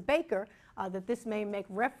man was a baker, that this may make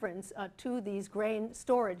reference to these grain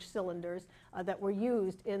storage cylinders that were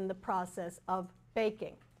used in the process of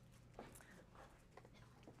baking.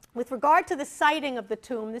 With regard to the siting of the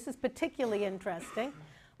tomb, this is particularly interesting.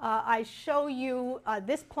 I show you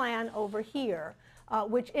this plan over here,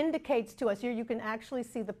 which indicates to us, here you can actually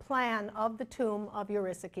see the plan of the tomb of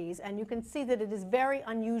Eurysaces, and you can see that it is very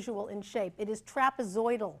unusual in shape. It is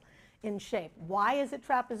trapezoidal in shape. Why is it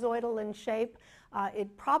trapezoidal in shape?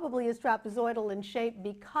 It probably is trapezoidal in shape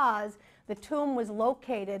because the tomb was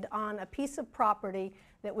located on a piece of property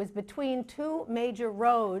that was between two major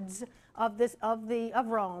roads of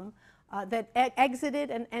Rome that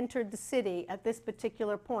exited and entered the city at this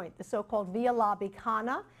particular point, the so-called Via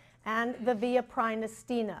Labicana and the Via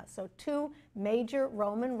Praenestina. So two major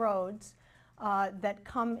Roman roads that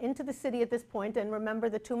come into the city at this point. And remember,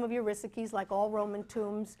 the tomb of Eurysaces, like all Roman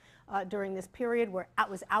tombs during this period,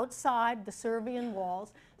 was outside the Servian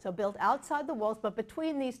walls, so built outside the walls, but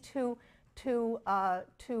between these two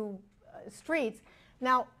streets.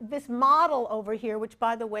 Now, this model over here, which,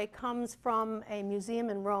 by the way, comes from a museum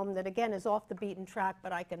in Rome that, again, is off the beaten track,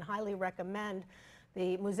 but I can highly recommend,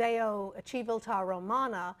 the Museo Civiltà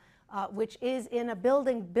Romana, which is in a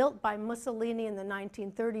building built by Mussolini in the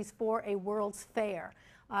 1930s for a World's Fair.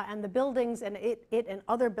 And the buildings, and it and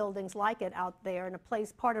other buildings like it out there in a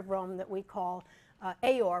place, part of Rome, that we call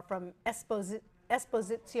Aor, from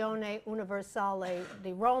Esposizione Universale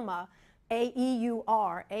di Roma,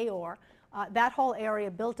 A-E-U-R, Aor. That whole area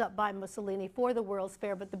built up by Mussolini for the World's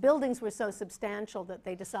Fair, but the buildings were so substantial that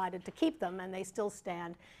they decided to keep them, and they still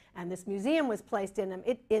stand. And this museum was placed in them,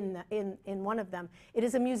 in one of them. It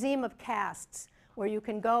is a museum of casts, where you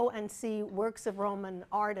can go and see works of Roman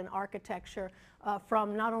art and architecture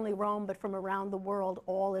from not only Rome, but from around the world,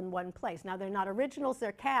 all in one place. Now, they're not originals,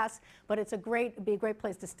 they're casts, but it'd be a great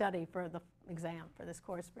place to study for the exam, for this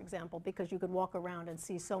course, for example, because you could walk around and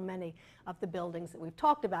see so many of the buildings that we've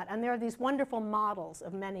talked about. And there are these wonderful models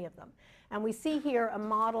of many of them. And we see here a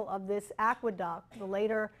model of this aqueduct, the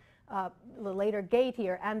later gate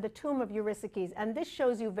here, and the tomb of Eurysaces. And this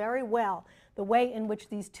shows you very well the way in which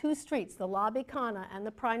these two streets, the Labicana and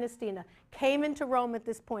the Praenestina, came into Rome at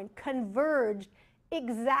this point, converged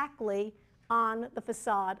exactly on the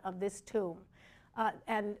facade of this tomb.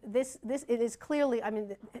 And it is clearly,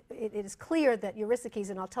 it is clear that Eurysaces,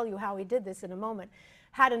 and I'll tell you how he did this in a moment,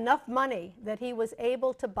 had enough money that he was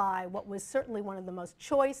able to buy what was certainly one of the most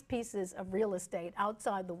choice pieces of real estate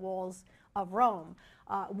outside the walls of Rome,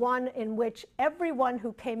 one in which everyone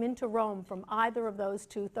who came into Rome from either of those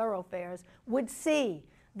two thoroughfares would see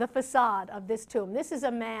the facade of this tomb. This is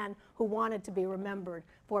a man who wanted to be remembered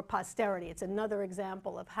for posterity. It's another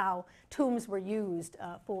example of how tombs were used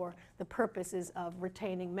for the purposes of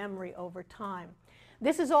retaining memory over time.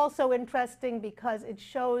 This is also interesting because it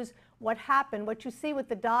shows what happened. What you see with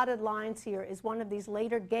the dotted lines here is one of these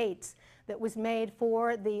later gates that was made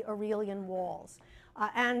for the Aurelian walls.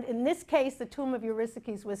 And in this case, the tomb of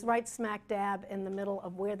Eurysaces was right smack dab in the middle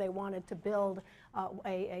of where they wanted to build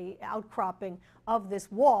a outcropping of this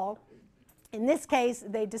wall. In this case,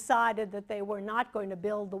 they decided that they were not going to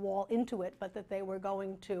build the wall into it, but that they were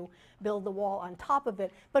going to build the wall on top of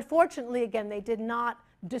it. But fortunately, again, they did not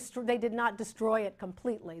destroy it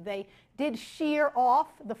completely. They did shear off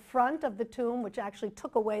the front of the tomb, which actually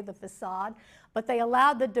took away the facade, but they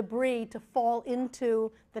allowed the debris to fall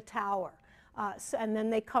into the tower. And then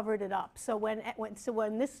they covered it up. So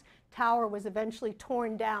when this tower was eventually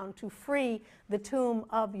torn down to free the tomb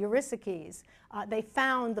of Eurysaces, they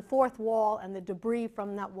found the fourth wall and the debris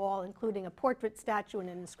from that wall, including a portrait, statue, and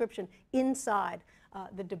an inscription inside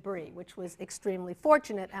the debris, which was extremely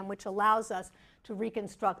fortunate and which allows us to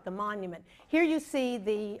reconstruct the monument. Here you see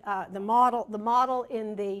the model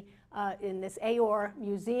in this Aor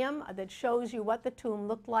museum that shows you what the tomb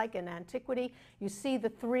looked like in antiquity. You see the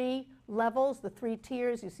three levels, the three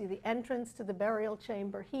tiers. You see the entrance to the burial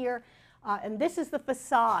chamber here. And this is the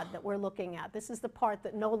facade that we're looking at. This is the part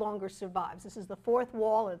that no longer survives. This is the fourth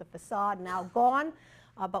wall, or the facade, now gone.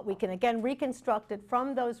 But we can again reconstruct it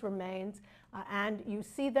from those remains. And you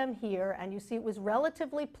see them here, and you see it was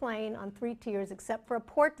relatively plain on three tiers, except for a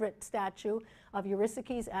portrait statue of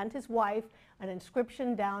Eurysaces and his wife, an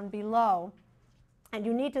inscription down below. And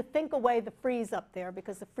you need to think away the frieze up there,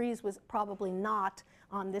 because the frieze was probably not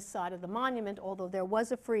on this side of the monument, although there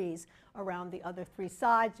was a frieze around the other three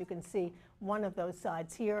sides. You can see one of those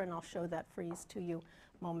sides here, and I'll show that frieze to you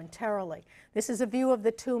momentarily. This is a view of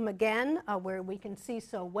the tomb again, where we can see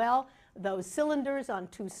so well those cylinders on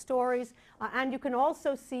 2 stories. And you can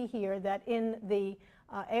also see here that in the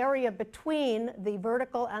area between the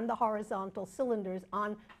vertical and the horizontal cylinders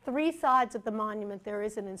on 3 sides of the monument, there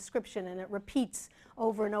is an inscription, and it repeats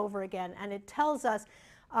over and over again. And it tells us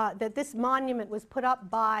that this monument was put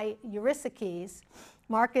up by Eurysaces,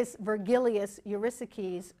 Marcus Vergilius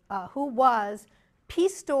Eurysaces, who was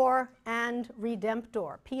Pistor and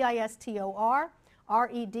Redemptor, P-I-S-T-O-R,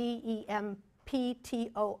 R-E-D-E-M-P-T-O-R,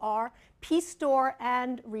 Pistor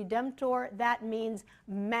and Redemptor. That means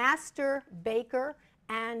master, baker,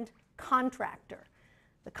 and contractor.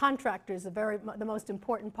 The contractor is the most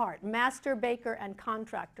important part. Master, baker, and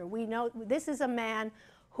contractor. We know this is a man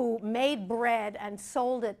who made bread and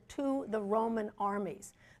sold it to the Roman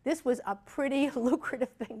armies. This was a pretty lucrative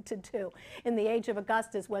thing to do in the age of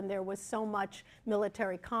Augustus, when there was so much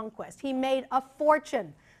military conquest. He made a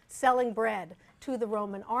fortune selling bread to the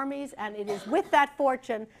Roman armies, and it is with that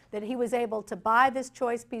fortune that he was able to buy this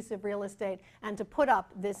choice piece of real estate and to put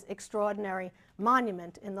up this extraordinary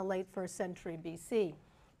monument in the late 1st century BC.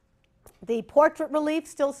 The portrait relief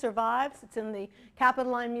still survives. It's in the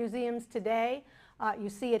Capitoline museums today. You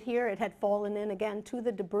see it here. It had fallen in again to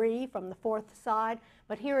the debris from the 4th side,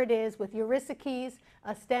 but here it is with Eurysaces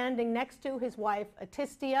standing next to his wife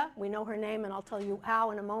Atistia. We know her name, and I'll tell you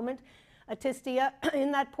how in a moment. Atistia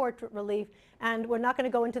in that portrait relief, and we're not going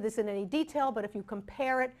to go into this in any detail, but if you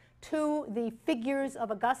compare it to the figures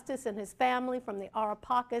of Augustus and his family from the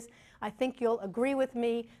Aristocrats, I think you'll agree with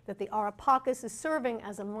me that the Aristocrats is serving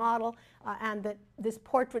as a model, and that this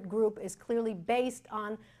portrait group is clearly based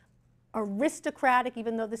on aristocratic,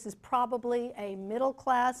 even though this is probably a middle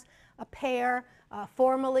class pair,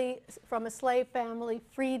 formerly from a slave family,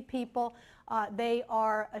 freed people. They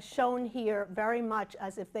are shown here very much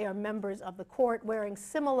as if they are members of the court, wearing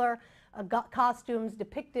similar costumes,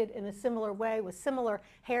 depicted in a similar way with similar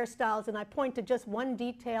hairstyles. And I point to just one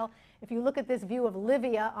detail. If you look at this view of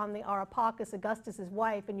Livia on the Aristocrats, Augustus's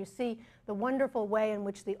wife, and you see the wonderful way in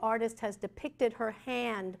which the artist has depicted her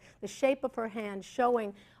hand, the shape of her hand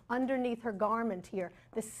showing underneath her garment here.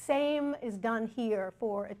 The same is done here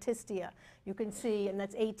for Atistia. You can see, and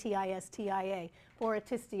that's A-T-I-S-T-I-A, for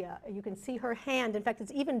Atistia. You can see her hand. In fact,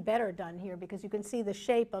 it's even better done here, because you can see the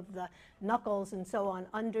shape of the knuckles and so on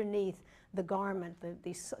underneath the garment,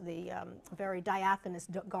 the very diaphanous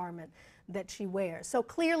garment that she wears. So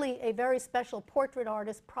clearly a very special portrait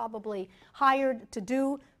artist, probably hired to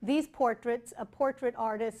do these portraits, a portrait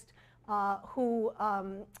artist who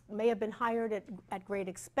may have been hired at great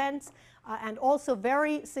expense, and also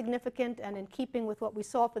very significant and in keeping with what we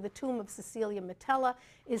saw for the tomb of Cecilia Metella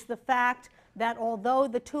is the fact that although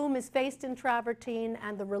the tomb is faced in travertine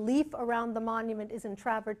and the relief around the monument is in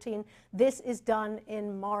travertine, this is done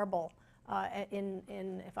in marble,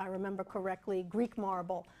 if I remember correctly, Greek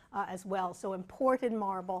marble as well. So imported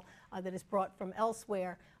marble that is brought from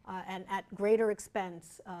elsewhere and at greater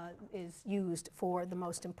expense is used for the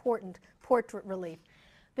most important portrait relief.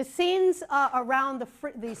 The scenes around the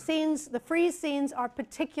frieze scenes are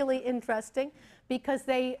particularly interesting because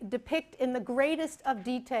they depict in the greatest of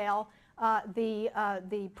detail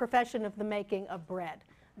the profession of the making of bread.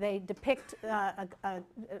 They depict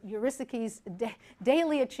Eurysaces'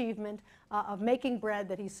 daily achievement of making bread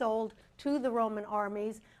that he sold to the Roman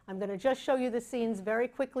armies. I'm going to just show you the scenes very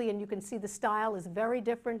quickly, and you can see the style is very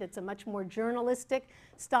different. It's a much more journalistic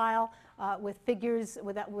style with figures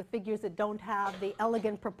that don't have the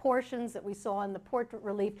elegant proportions that we saw in the portrait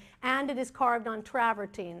relief, and it is carved on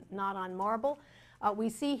travertine, not on marble. We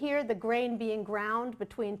see here the grain being ground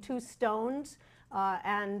between 2 stones.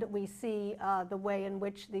 And we see the way in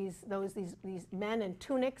which these men in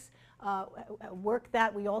tunics work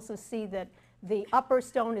that. We also see that the upper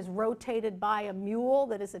stone is rotated by a mule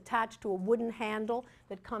that is attached to a wooden handle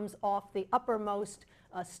that comes off the uppermost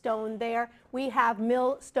stone there. We have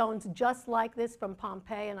millstones just like this from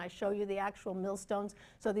Pompeii, and I show you the actual millstones.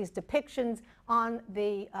 So these depictions on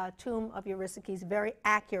the tomb of Eurysaces, very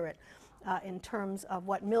accurate. In terms of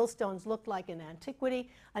what millstones looked like in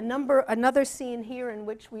antiquity. Another scene here in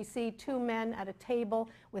which we see 2 men at a table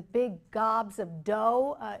with big gobs of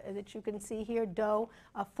dough that you can see here, dough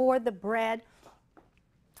for the bread.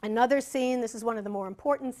 Another scene, this is one of the more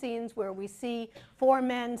important scenes, where we see 4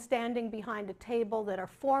 men standing behind a table that are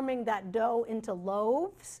forming that dough into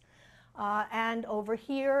loaves. And over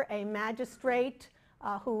here, a magistrate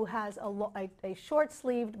who has a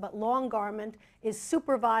short-sleeved but long garment, is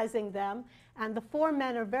supervising them. And the 4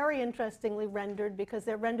 men are very interestingly rendered because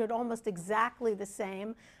they're rendered almost exactly the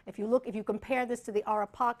same. If you compare this to the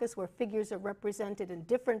Aristocrats, where figures are represented in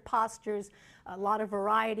different postures, a lot of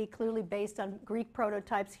variety, clearly based on Greek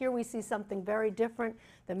prototypes. Here we see something very different.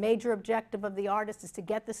 The major objective of the artist is to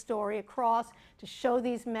get the story across, to show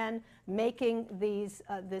these men making these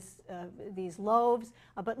loaves.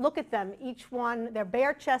 But look at them, each one, they're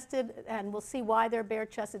bare-chested, and we'll see why they're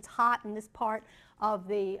bare-chested. It's hot in this part of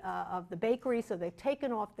the bakery, so they've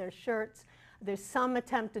taken off their shirts. There's some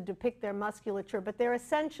attempt to depict their musculature, but they're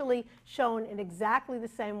essentially shown in exactly the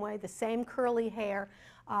same way, the same curly hair,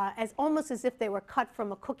 almost as if they were cut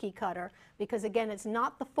from a cookie cutter, because again, it's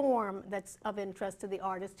not the form that's of interest to the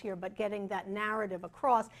artist here, but getting that narrative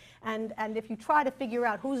across. And if you try to figure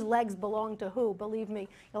out whose legs belong to who, believe me,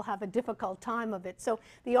 you'll have a difficult time of it. So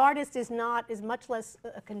the artist is much less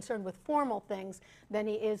concerned with formal things than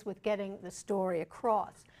he is with getting the story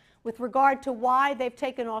across. With regard to why they've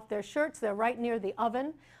taken off their shirts, they're right near the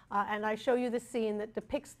oven, and I show you the scene that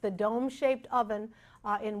depicts the dome-shaped oven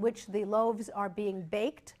in which the loaves are being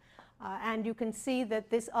baked. And you can see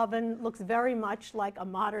that this oven looks very much like a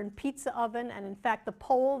modern pizza oven, and in fact the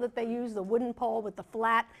pole that they use, the wooden pole with the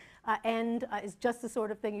flat end, is just the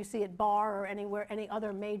sort of thing you see at Bar or any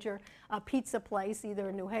other major pizza place, either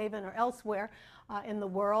in New Haven or elsewhere in the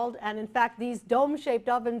world. And in fact, these dome-shaped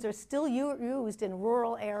ovens are still used in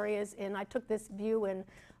rural areas. I took this view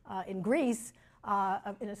in Greece,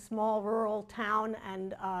 in a small rural town,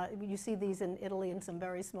 and you see these in Italy and some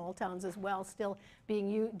very small towns as well, still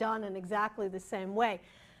being done in exactly the same way.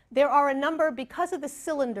 There are a number, because of the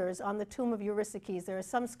cylinders on the tomb of Eurysaces, there are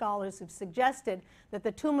some scholars who've suggested that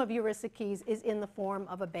the tomb of Eurysaces is in the form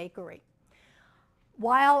of a bakery.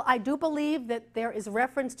 While I do believe that there is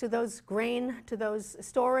reference to those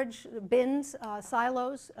storage bins,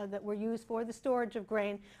 silos that were used for the storage of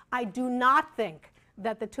grain, I do not think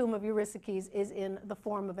that the tomb of Eurysaces is in the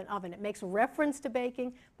form of an oven. It makes reference to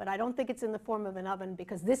baking, but I don't think it's in the form of an oven,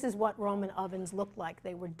 because this is what Roman ovens looked like.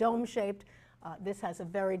 They were dome-shaped. This has a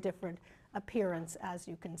very different appearance, as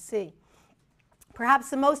you can see. Perhaps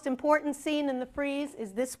the most important scene in the frieze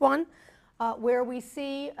is this one, where we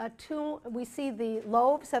see the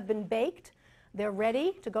loaves have been baked. They're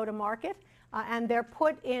ready to go to market, and they're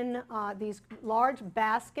put in these large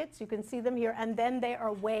baskets. You can see them here, and then they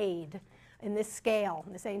are weighed in this scale,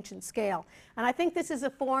 this ancient scale. And I think this is a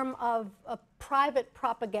form of private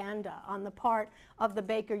propaganda on the part of the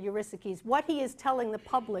baker Eurysaces. What he is telling the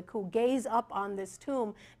public who gaze up on this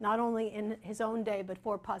tomb, not only in his own day but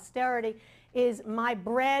for posterity, is my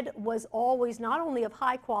bread was always not only of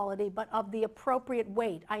high quality but of the appropriate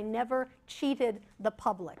weight. I never cheated the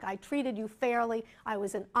public. I treated you fairly. I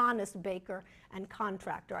was an honest baker and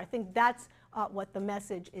contractor. I think that's what the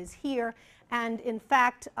message is here. And in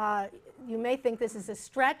fact, you may think this is a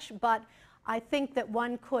stretch, but I think that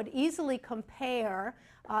one could easily compare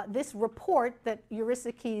this report that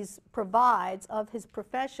Eurysaces provides of his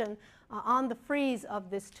profession on the frieze of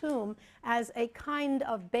this tomb as a kind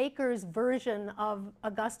of baker's version of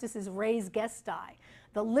Augustus's res gestae.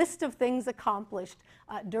 The list of things accomplished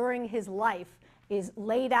during his life is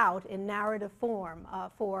laid out in narrative form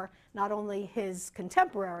for not only his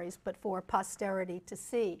contemporaries but for posterity to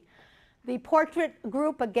see. The portrait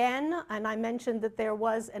group again, and I mentioned that there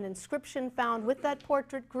was an inscription found with that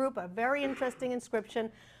portrait group, a very interesting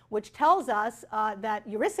inscription, which tells us that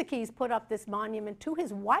Eurysaces put up this monument to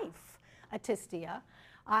his wife, Atistia,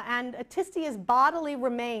 and Atistia's bodily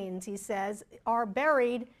remains, he says, are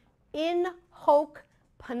buried in hoc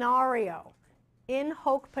panario, in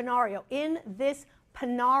this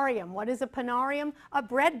panarium. What is a panarium? A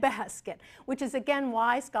bread basket, which is again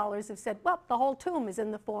why scholars have said, well, the whole tomb is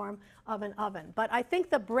in the form of an oven. But I think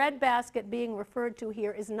the bread basket being referred to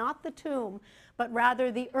here is not the tomb, but rather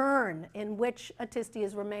the urn in which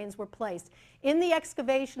Atistia's remains were placed. In the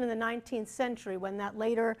excavation in the 19th century, when that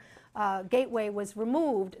later gateway was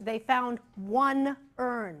removed, they found one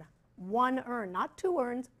urn, not two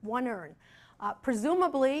urns, one urn,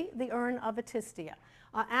 presumably the urn of Atistia.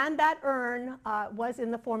 And that urn was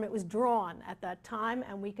in the form, it was drawn at that time,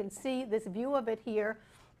 and we can see this view of it here,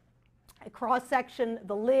 a cross-section,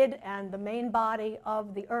 the lid and the main body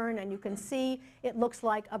of the urn, and you can see it looks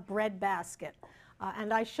like a bread basket.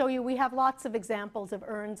 And I show you, we have lots of examples of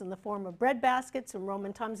urns in the form of bread baskets in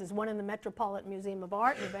Roman times. There's one in the Metropolitan Museum of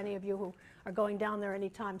Art, if any of you who are going down there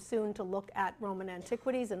anytime soon to look at Roman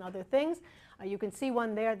antiquities and other things. You can see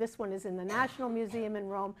one there. This one is in the National Museum in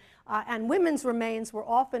Rome. And women's remains were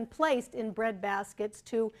often placed in bread baskets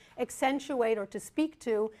to accentuate or to speak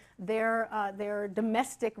to their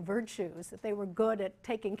domestic virtues, that they were good at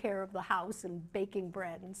taking care of the house and baking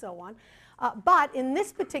bread and so on. But in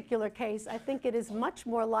this particular case, I think it is much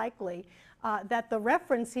more likely that the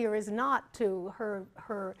reference here is not to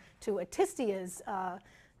to Atistia's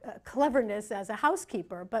cleverness as a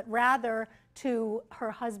housekeeper, but rather to her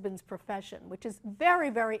husband's profession, which is very,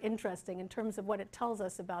 very interesting in terms of what it tells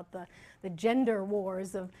us about the gender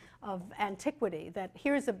wars of antiquity. That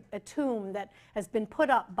here's a tomb that has been put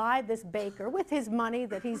up by this baker with his money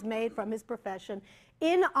that he's made from his profession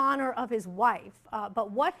in honor of his wife. But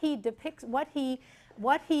what he depicts, what he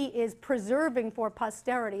is preserving for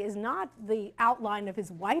posterity is not the outline of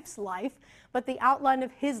his wife's life, but the outline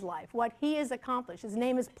of his life, what he has accomplished. His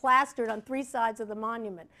name is plastered on 3 sides of the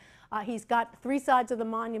monument. He's got 3 sides of the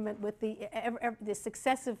monument with the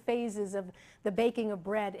successive phases of the baking of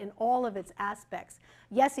bread in all of its aspects.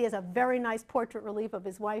 Yes, he has a very nice portrait relief of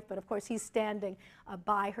his wife, but of course he's standing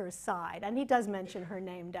by her side. And he does mention her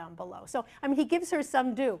name down below. So, I mean, he gives her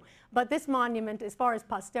some due. But this monument, as far as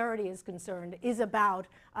posterity is concerned, is about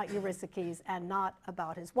Eurysaces and not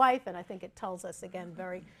about his wife. And I think it tells us, again,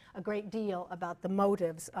 a great deal about the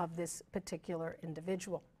motives of this particular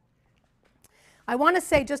individual. I want to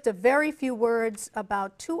say just a very few words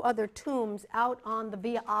about 2 other tombs out on the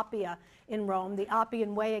Via Appia in Rome, the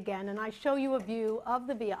Appian Way again, and I show you a view of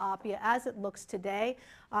the Via Appia as it looks today.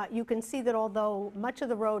 You can see that although much of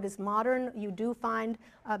the road is modern, you do find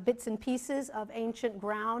bits and pieces of ancient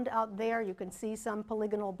ground out there. You can see some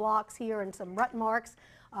polygonal blocks here and some rut marks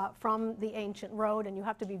from the ancient road, and you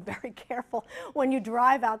have to be very careful when you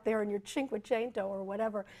drive out there in your Cinquecento or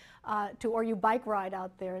whatever, or you bike ride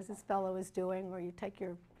out there as this fellow is doing, or you take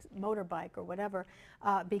your motorbike or whatever,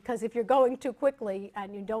 because if you're going too quickly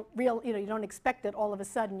and you don't expect it, all of a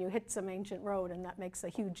sudden you hit some ancient road, and that makes a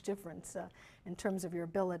huge difference in terms of your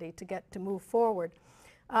ability to move forward.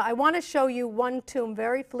 I want to show you one tomb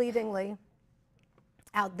very fleetingly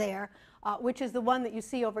out there, which is the one that you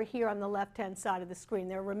see over here on the left-hand side of the screen.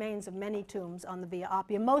 There are remains of many tombs on the Via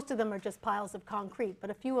Appia. Most of them are just piles of concrete, but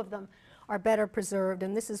a few of them are better preserved,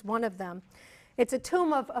 and this is one of them. It's a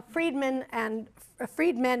tomb of freedmen and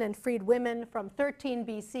freedwomen from 13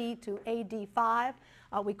 BC to AD 5.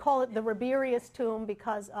 We call it the Rabirius tomb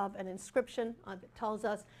because of an inscription that tells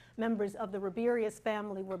us members of the Rabirius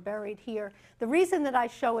family were buried here. The reason that I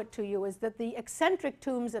show it to you is that the eccentric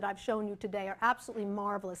tombs that I've shown you today are absolutely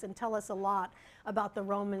marvelous and tell us a lot about the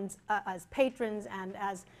Romans as patrons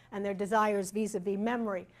and their desires vis-a-vis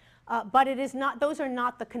memory. But it is not, those are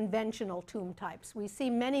not the conventional tomb types. We see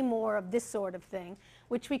many more of this sort of thing,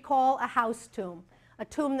 which we call a house tomb. A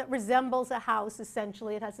tomb that resembles a house,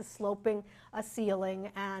 essentially. It has a sloping ceiling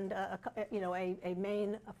and a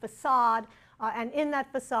main facade. And in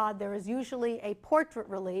that facade, there is usually a portrait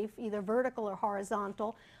relief, either vertical or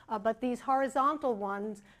horizontal. But these horizontal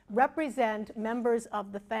ones represent members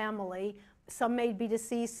of the family. Some may be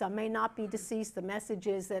deceased, some may not be deceased. The message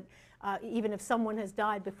is that even if someone has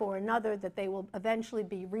died before another, that they will eventually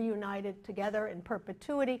be reunited together in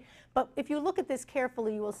perpetuity. But if you look at this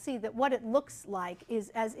carefully, you will see that what it looks like is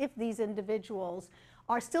as if these individuals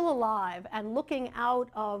are still alive and looking out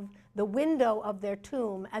of the window of their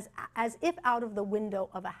tomb as if out of the window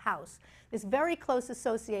of a house. This very close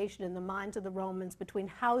association in the minds of the Romans between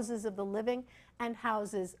houses of the living and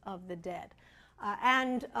houses of the dead.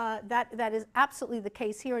 That is absolutely the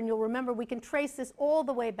case here, and you'll remember we can trace this all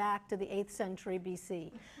the way back to the 8th century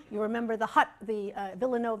BC. You remember the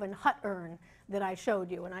Villanovan hut urn that I showed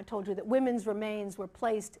you, and I told you that women's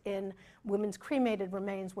cremated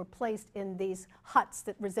remains were placed in these huts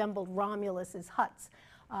that resembled Romulus's huts.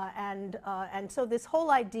 And so this whole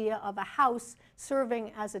idea of a house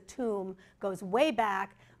serving as a tomb goes way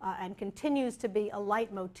back and continues to be a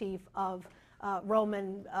leitmotif of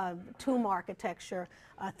Roman tomb architecture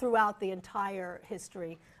throughout the entire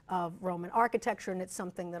history of Roman architecture, and it's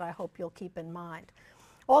something that I hope you'll keep in mind.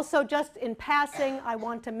 Also, just in passing, I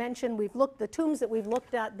want to mention the tombs that we've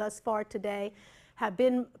looked at thus far today have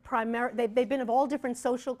been they've been of all different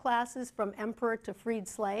social classes, from emperor to freed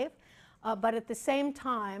slave, but at the same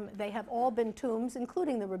time, they have all been tombs,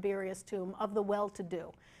 including the Rabirius tomb, of the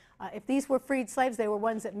well-to-do. If these were freed slaves, they were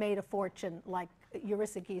ones that made a fortune, like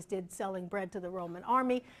Eurysaces did, selling bread to the Roman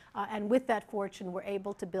army, and with that fortune were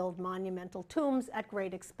able to build monumental tombs at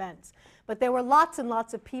great expense. But there were lots and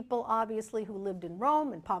lots of people, obviously, who lived in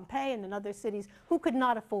Rome and Pompeii and in other cities who could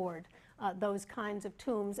not afford those kinds of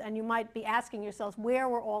tombs, and you might be asking yourselves, where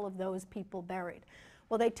were all of those people buried?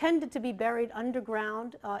 Well, they tended to be buried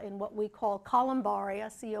underground in what we call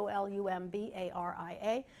columbaria, C-O-L-U-M-B-A-R-I-A,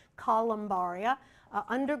 columbaria,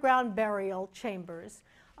 underground burial chambers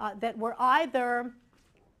that were either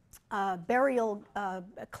burial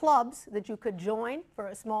clubs that you could join for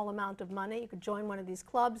a small amount of money. You could join one of these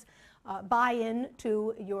clubs, buy in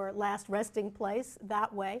to your last resting place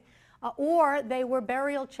that way. Or they were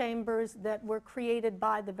burial chambers that were created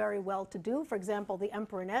by the very well-to-do. For example, the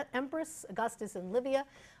Emperor and Empress, Augustus and Livia,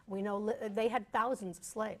 we know they had thousands of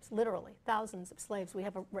slaves, literally thousands of slaves. We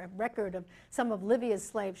have a record of some of Livia's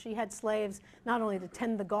slaves. She had slaves not only to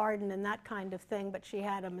tend the garden and that kind of thing, but she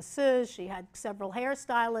had a masseuse, she had several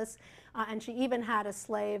hairstylists, and she even had a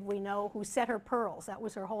slave, we know, who set her pearls. That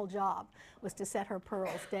was her whole job, was to set her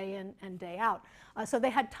pearls day in and day out. So they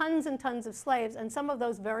had tons and tons of slaves, and some of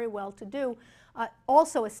those very well-to-do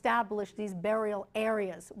also established these burial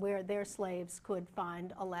areas where their slaves could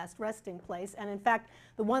find a last resting place. And in fact,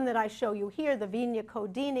 the one that I show you here, the Vigna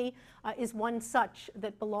Codini, is one such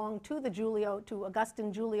that belonged to the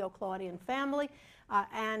Augustan Julio-Claudian family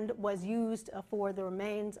and was used for the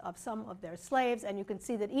remains of some of their slaves. And you can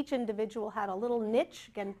see that each individual had a little niche.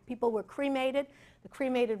 Again, people were cremated. The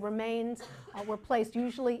cremated remains were placed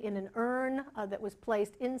usually in an urn that was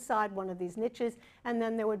placed inside one of these niches, and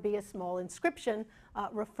then there would be a small inscription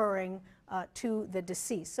referring to the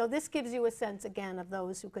deceased. So this gives you a sense, again, of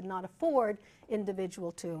those who could not afford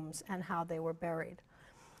individual tombs and how they were buried.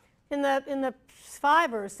 In the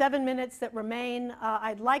 5 or 7 minutes that remain,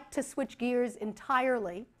 I'd like to switch gears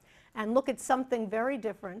entirely and look at something very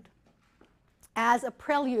different as a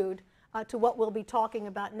prelude to what we'll be talking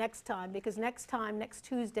about next time, because next time, next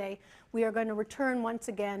Tuesday, we are going to return once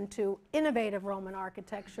again to innovative Roman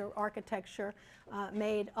architecture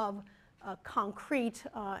made of concrete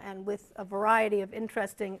and with a variety of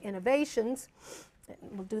interesting innovations.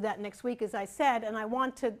 We'll do that next week, as I said, and I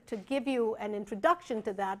want to give you an introduction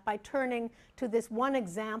to that by turning to this one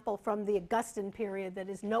example from the Augustan period that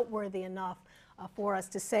is noteworthy enough for us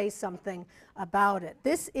to say something about it.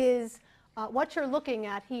 This is what you're looking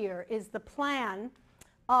at here is the plan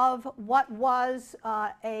of what was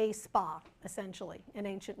a spa, essentially, in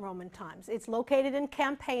ancient Roman times. It's located in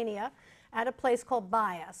Campania at a place called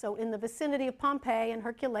Baia, so in the vicinity of Pompeii and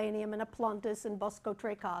Herculaneum and Aplontus and Bosco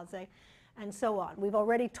Trecase, and so on. We've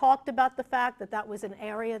already talked about the fact that that was an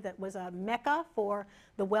area that was a mecca for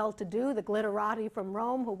the well-to-do, the glitterati from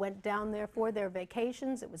Rome who went down there for their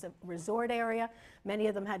vacations. It was a resort area. Many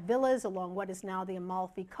of them had villas along what is now the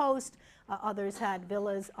Amalfi Coast. Others had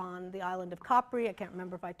villas on the island of Capri. I can't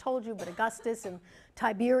remember if I told you, but Augustus and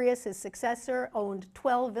Tiberius, his successor, owned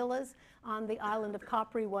 12 villas on the island of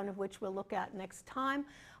Capri, one of which we'll look at next time.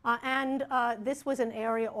 This was an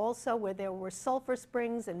area also where there were sulfur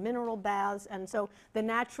springs and mineral baths, and so the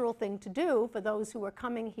natural thing to do for those who were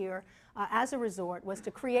coming here as a resort was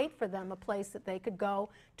to create for them a place that they could go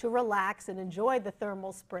to relax and enjoy the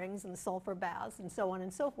thermal springs and the sulfur baths and so on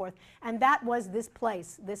and so forth. And that was this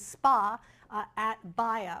place, this spa at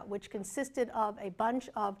Baia, which consisted of a bunch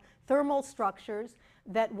of thermal structures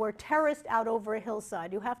that were terraced out over a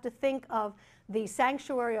hillside. You have to think of the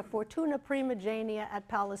sanctuary of Fortuna Primigenia at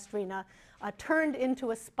Palestrina turned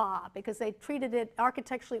into a spa because they treated it,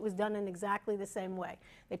 architecturally it was done in exactly the same way.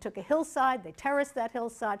 They took a hillside, they terraced that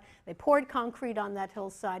hillside, they poured concrete on that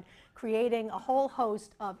hillside, creating a whole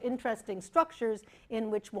host of interesting structures in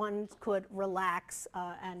which one could relax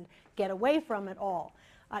and get away from it all.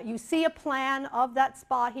 You see a plan of that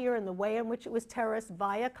spa here and the way in which it was terraced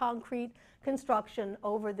via concrete construction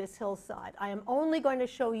over this hillside. I am only going to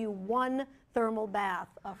show you one thermal bath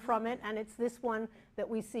from it, and it's this one that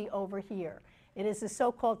we see over here. It is the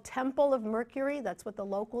so-called Temple of Mercury. That's what the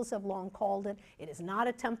locals have long called it. It is not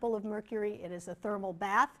a Temple of Mercury. It is a thermal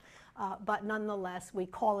bath, but nonetheless, we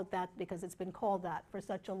call it that because it's been called that for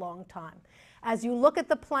such a long time. As you look at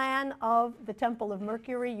the plan of the Temple of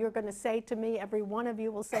Mercury, you're going to say to me, every one of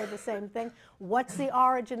you will say the same thing, what's the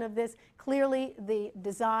origin of this? Clearly, the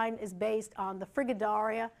design is based on the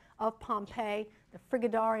Frigidaria of Pompeii, the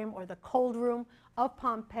Frigidarium or the cold room of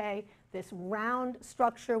Pompeii, this round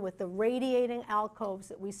structure with the radiating alcoves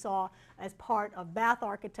that we saw as part of bath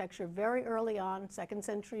architecture very early on, 2nd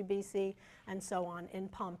century BC, and so on in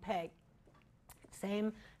Pompeii.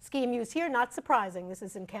 Same scheme used here, not surprising. This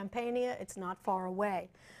is in Campania, it's not far away.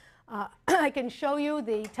 I can show you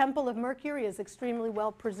the Temple of Mercury is extremely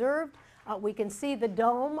well preserved. We can see the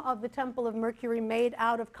dome of the Temple of Mercury made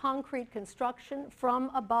out of concrete construction from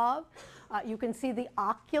above. You can see the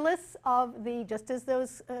oculus of the, just as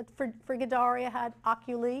those Frigidaria had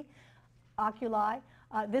oculi,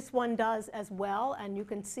 This one does as well, and you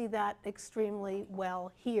can see that extremely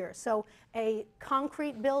well here. So a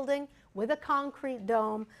concrete building with a concrete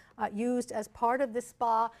dome used as part of the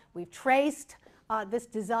spa. We've traced this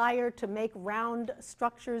desire to make round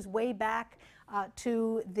structures way back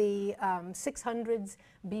to the 600s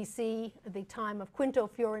BC, the time of Quinto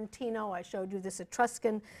Fiorentino. I showed you this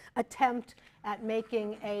Etruscan attempt at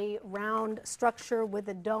making a round structure with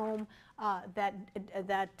a dome that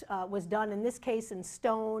was done in this case in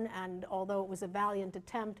stone, and although it was a valiant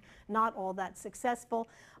attempt, not all that successful.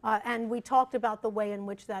 And we talked about the way in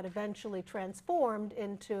which that eventually transformed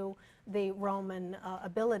into the Roman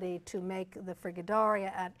ability to make the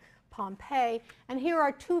Frigidaria at Pompeii. And here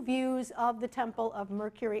are two views of the Temple of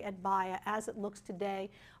Mercury at Baia as it looks today.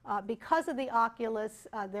 Because of the oculus,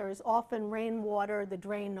 there is often rainwater. The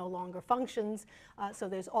drain no longer functions, so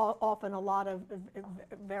there's often a lot of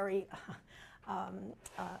very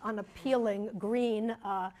unappealing green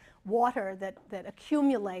water that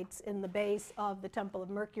accumulates in the base of the Temple of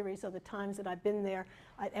Mercury. So the times that I've been there,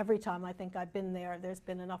 every time I think I've been there, there's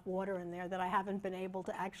been enough water in there that I haven't been able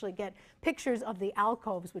to actually get pictures of the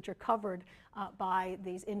alcoves, which are covered by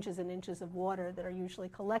these inches and inches of water that are usually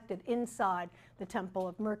collected inside the Temple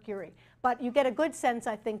of Mercury. But you get a good sense,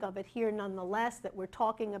 I think, of it here nonetheless, that we're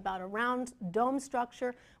talking about a round dome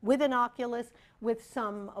structure with an oculus, with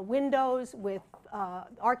some windows, with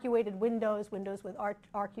arcuated windows, windows with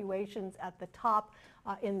arcuations at the top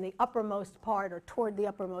in the uppermost part or toward the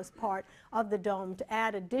uppermost part of the dome to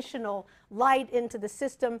add additional light into the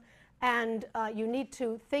system. And you need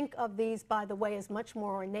to think of these, by the way, as much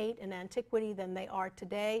more ornate in antiquity than they are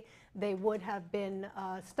today. They would have been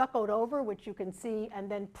stuccoed over, which you can see, and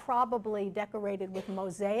then probably decorated with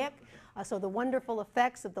mosaic. So the wonderful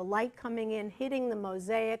effects of the light coming in, hitting the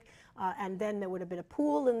mosaic, and then there would have been a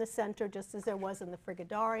pool in the center, just as there was in the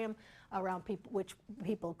Frigidarium, around which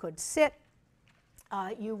people could sit.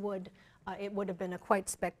 It would have been a quite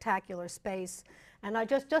spectacular space. And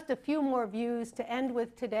just a few more views to end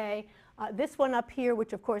with today. This one up here,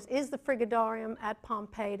 which of course is the Frigidarium at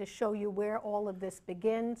Pompeii, to show you where all of this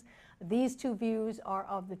begins. These two views are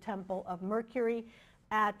of the Temple of Mercury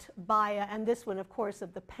at Baia, and this one, of course,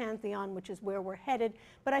 of the Pantheon, which is where we're headed.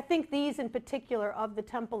 But I think these in particular of the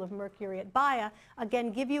Temple of Mercury at Baia,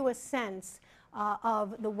 again, give you a sense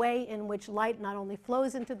of the way in which light not only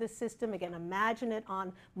flows into the system, again, imagine it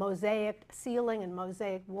on mosaic ceiling and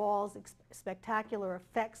mosaic walls, spectacular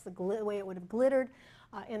effects, the way it would have glittered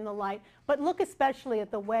in the light, but look especially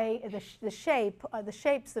at the way, the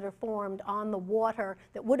shapes that are formed on the water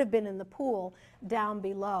that would have been in the pool down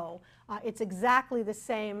below. It's exactly the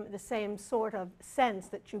same sort of sense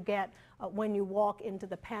that you get when you walk into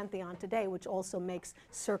the Pantheon today, which also makes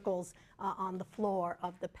circles on the floor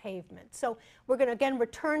of the pavement. So we're going to again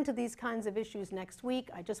return to these kinds of issues next week.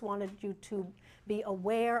 I just wanted you to be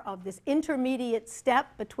aware of this intermediate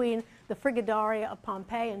step between the Frigidaria of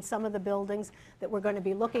Pompeii and some of the buildings that we're going to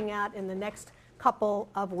be looking at in the next couple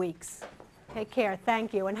of weeks. Take care.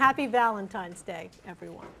 Thank you. And happy Valentine's Day,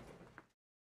 everyone.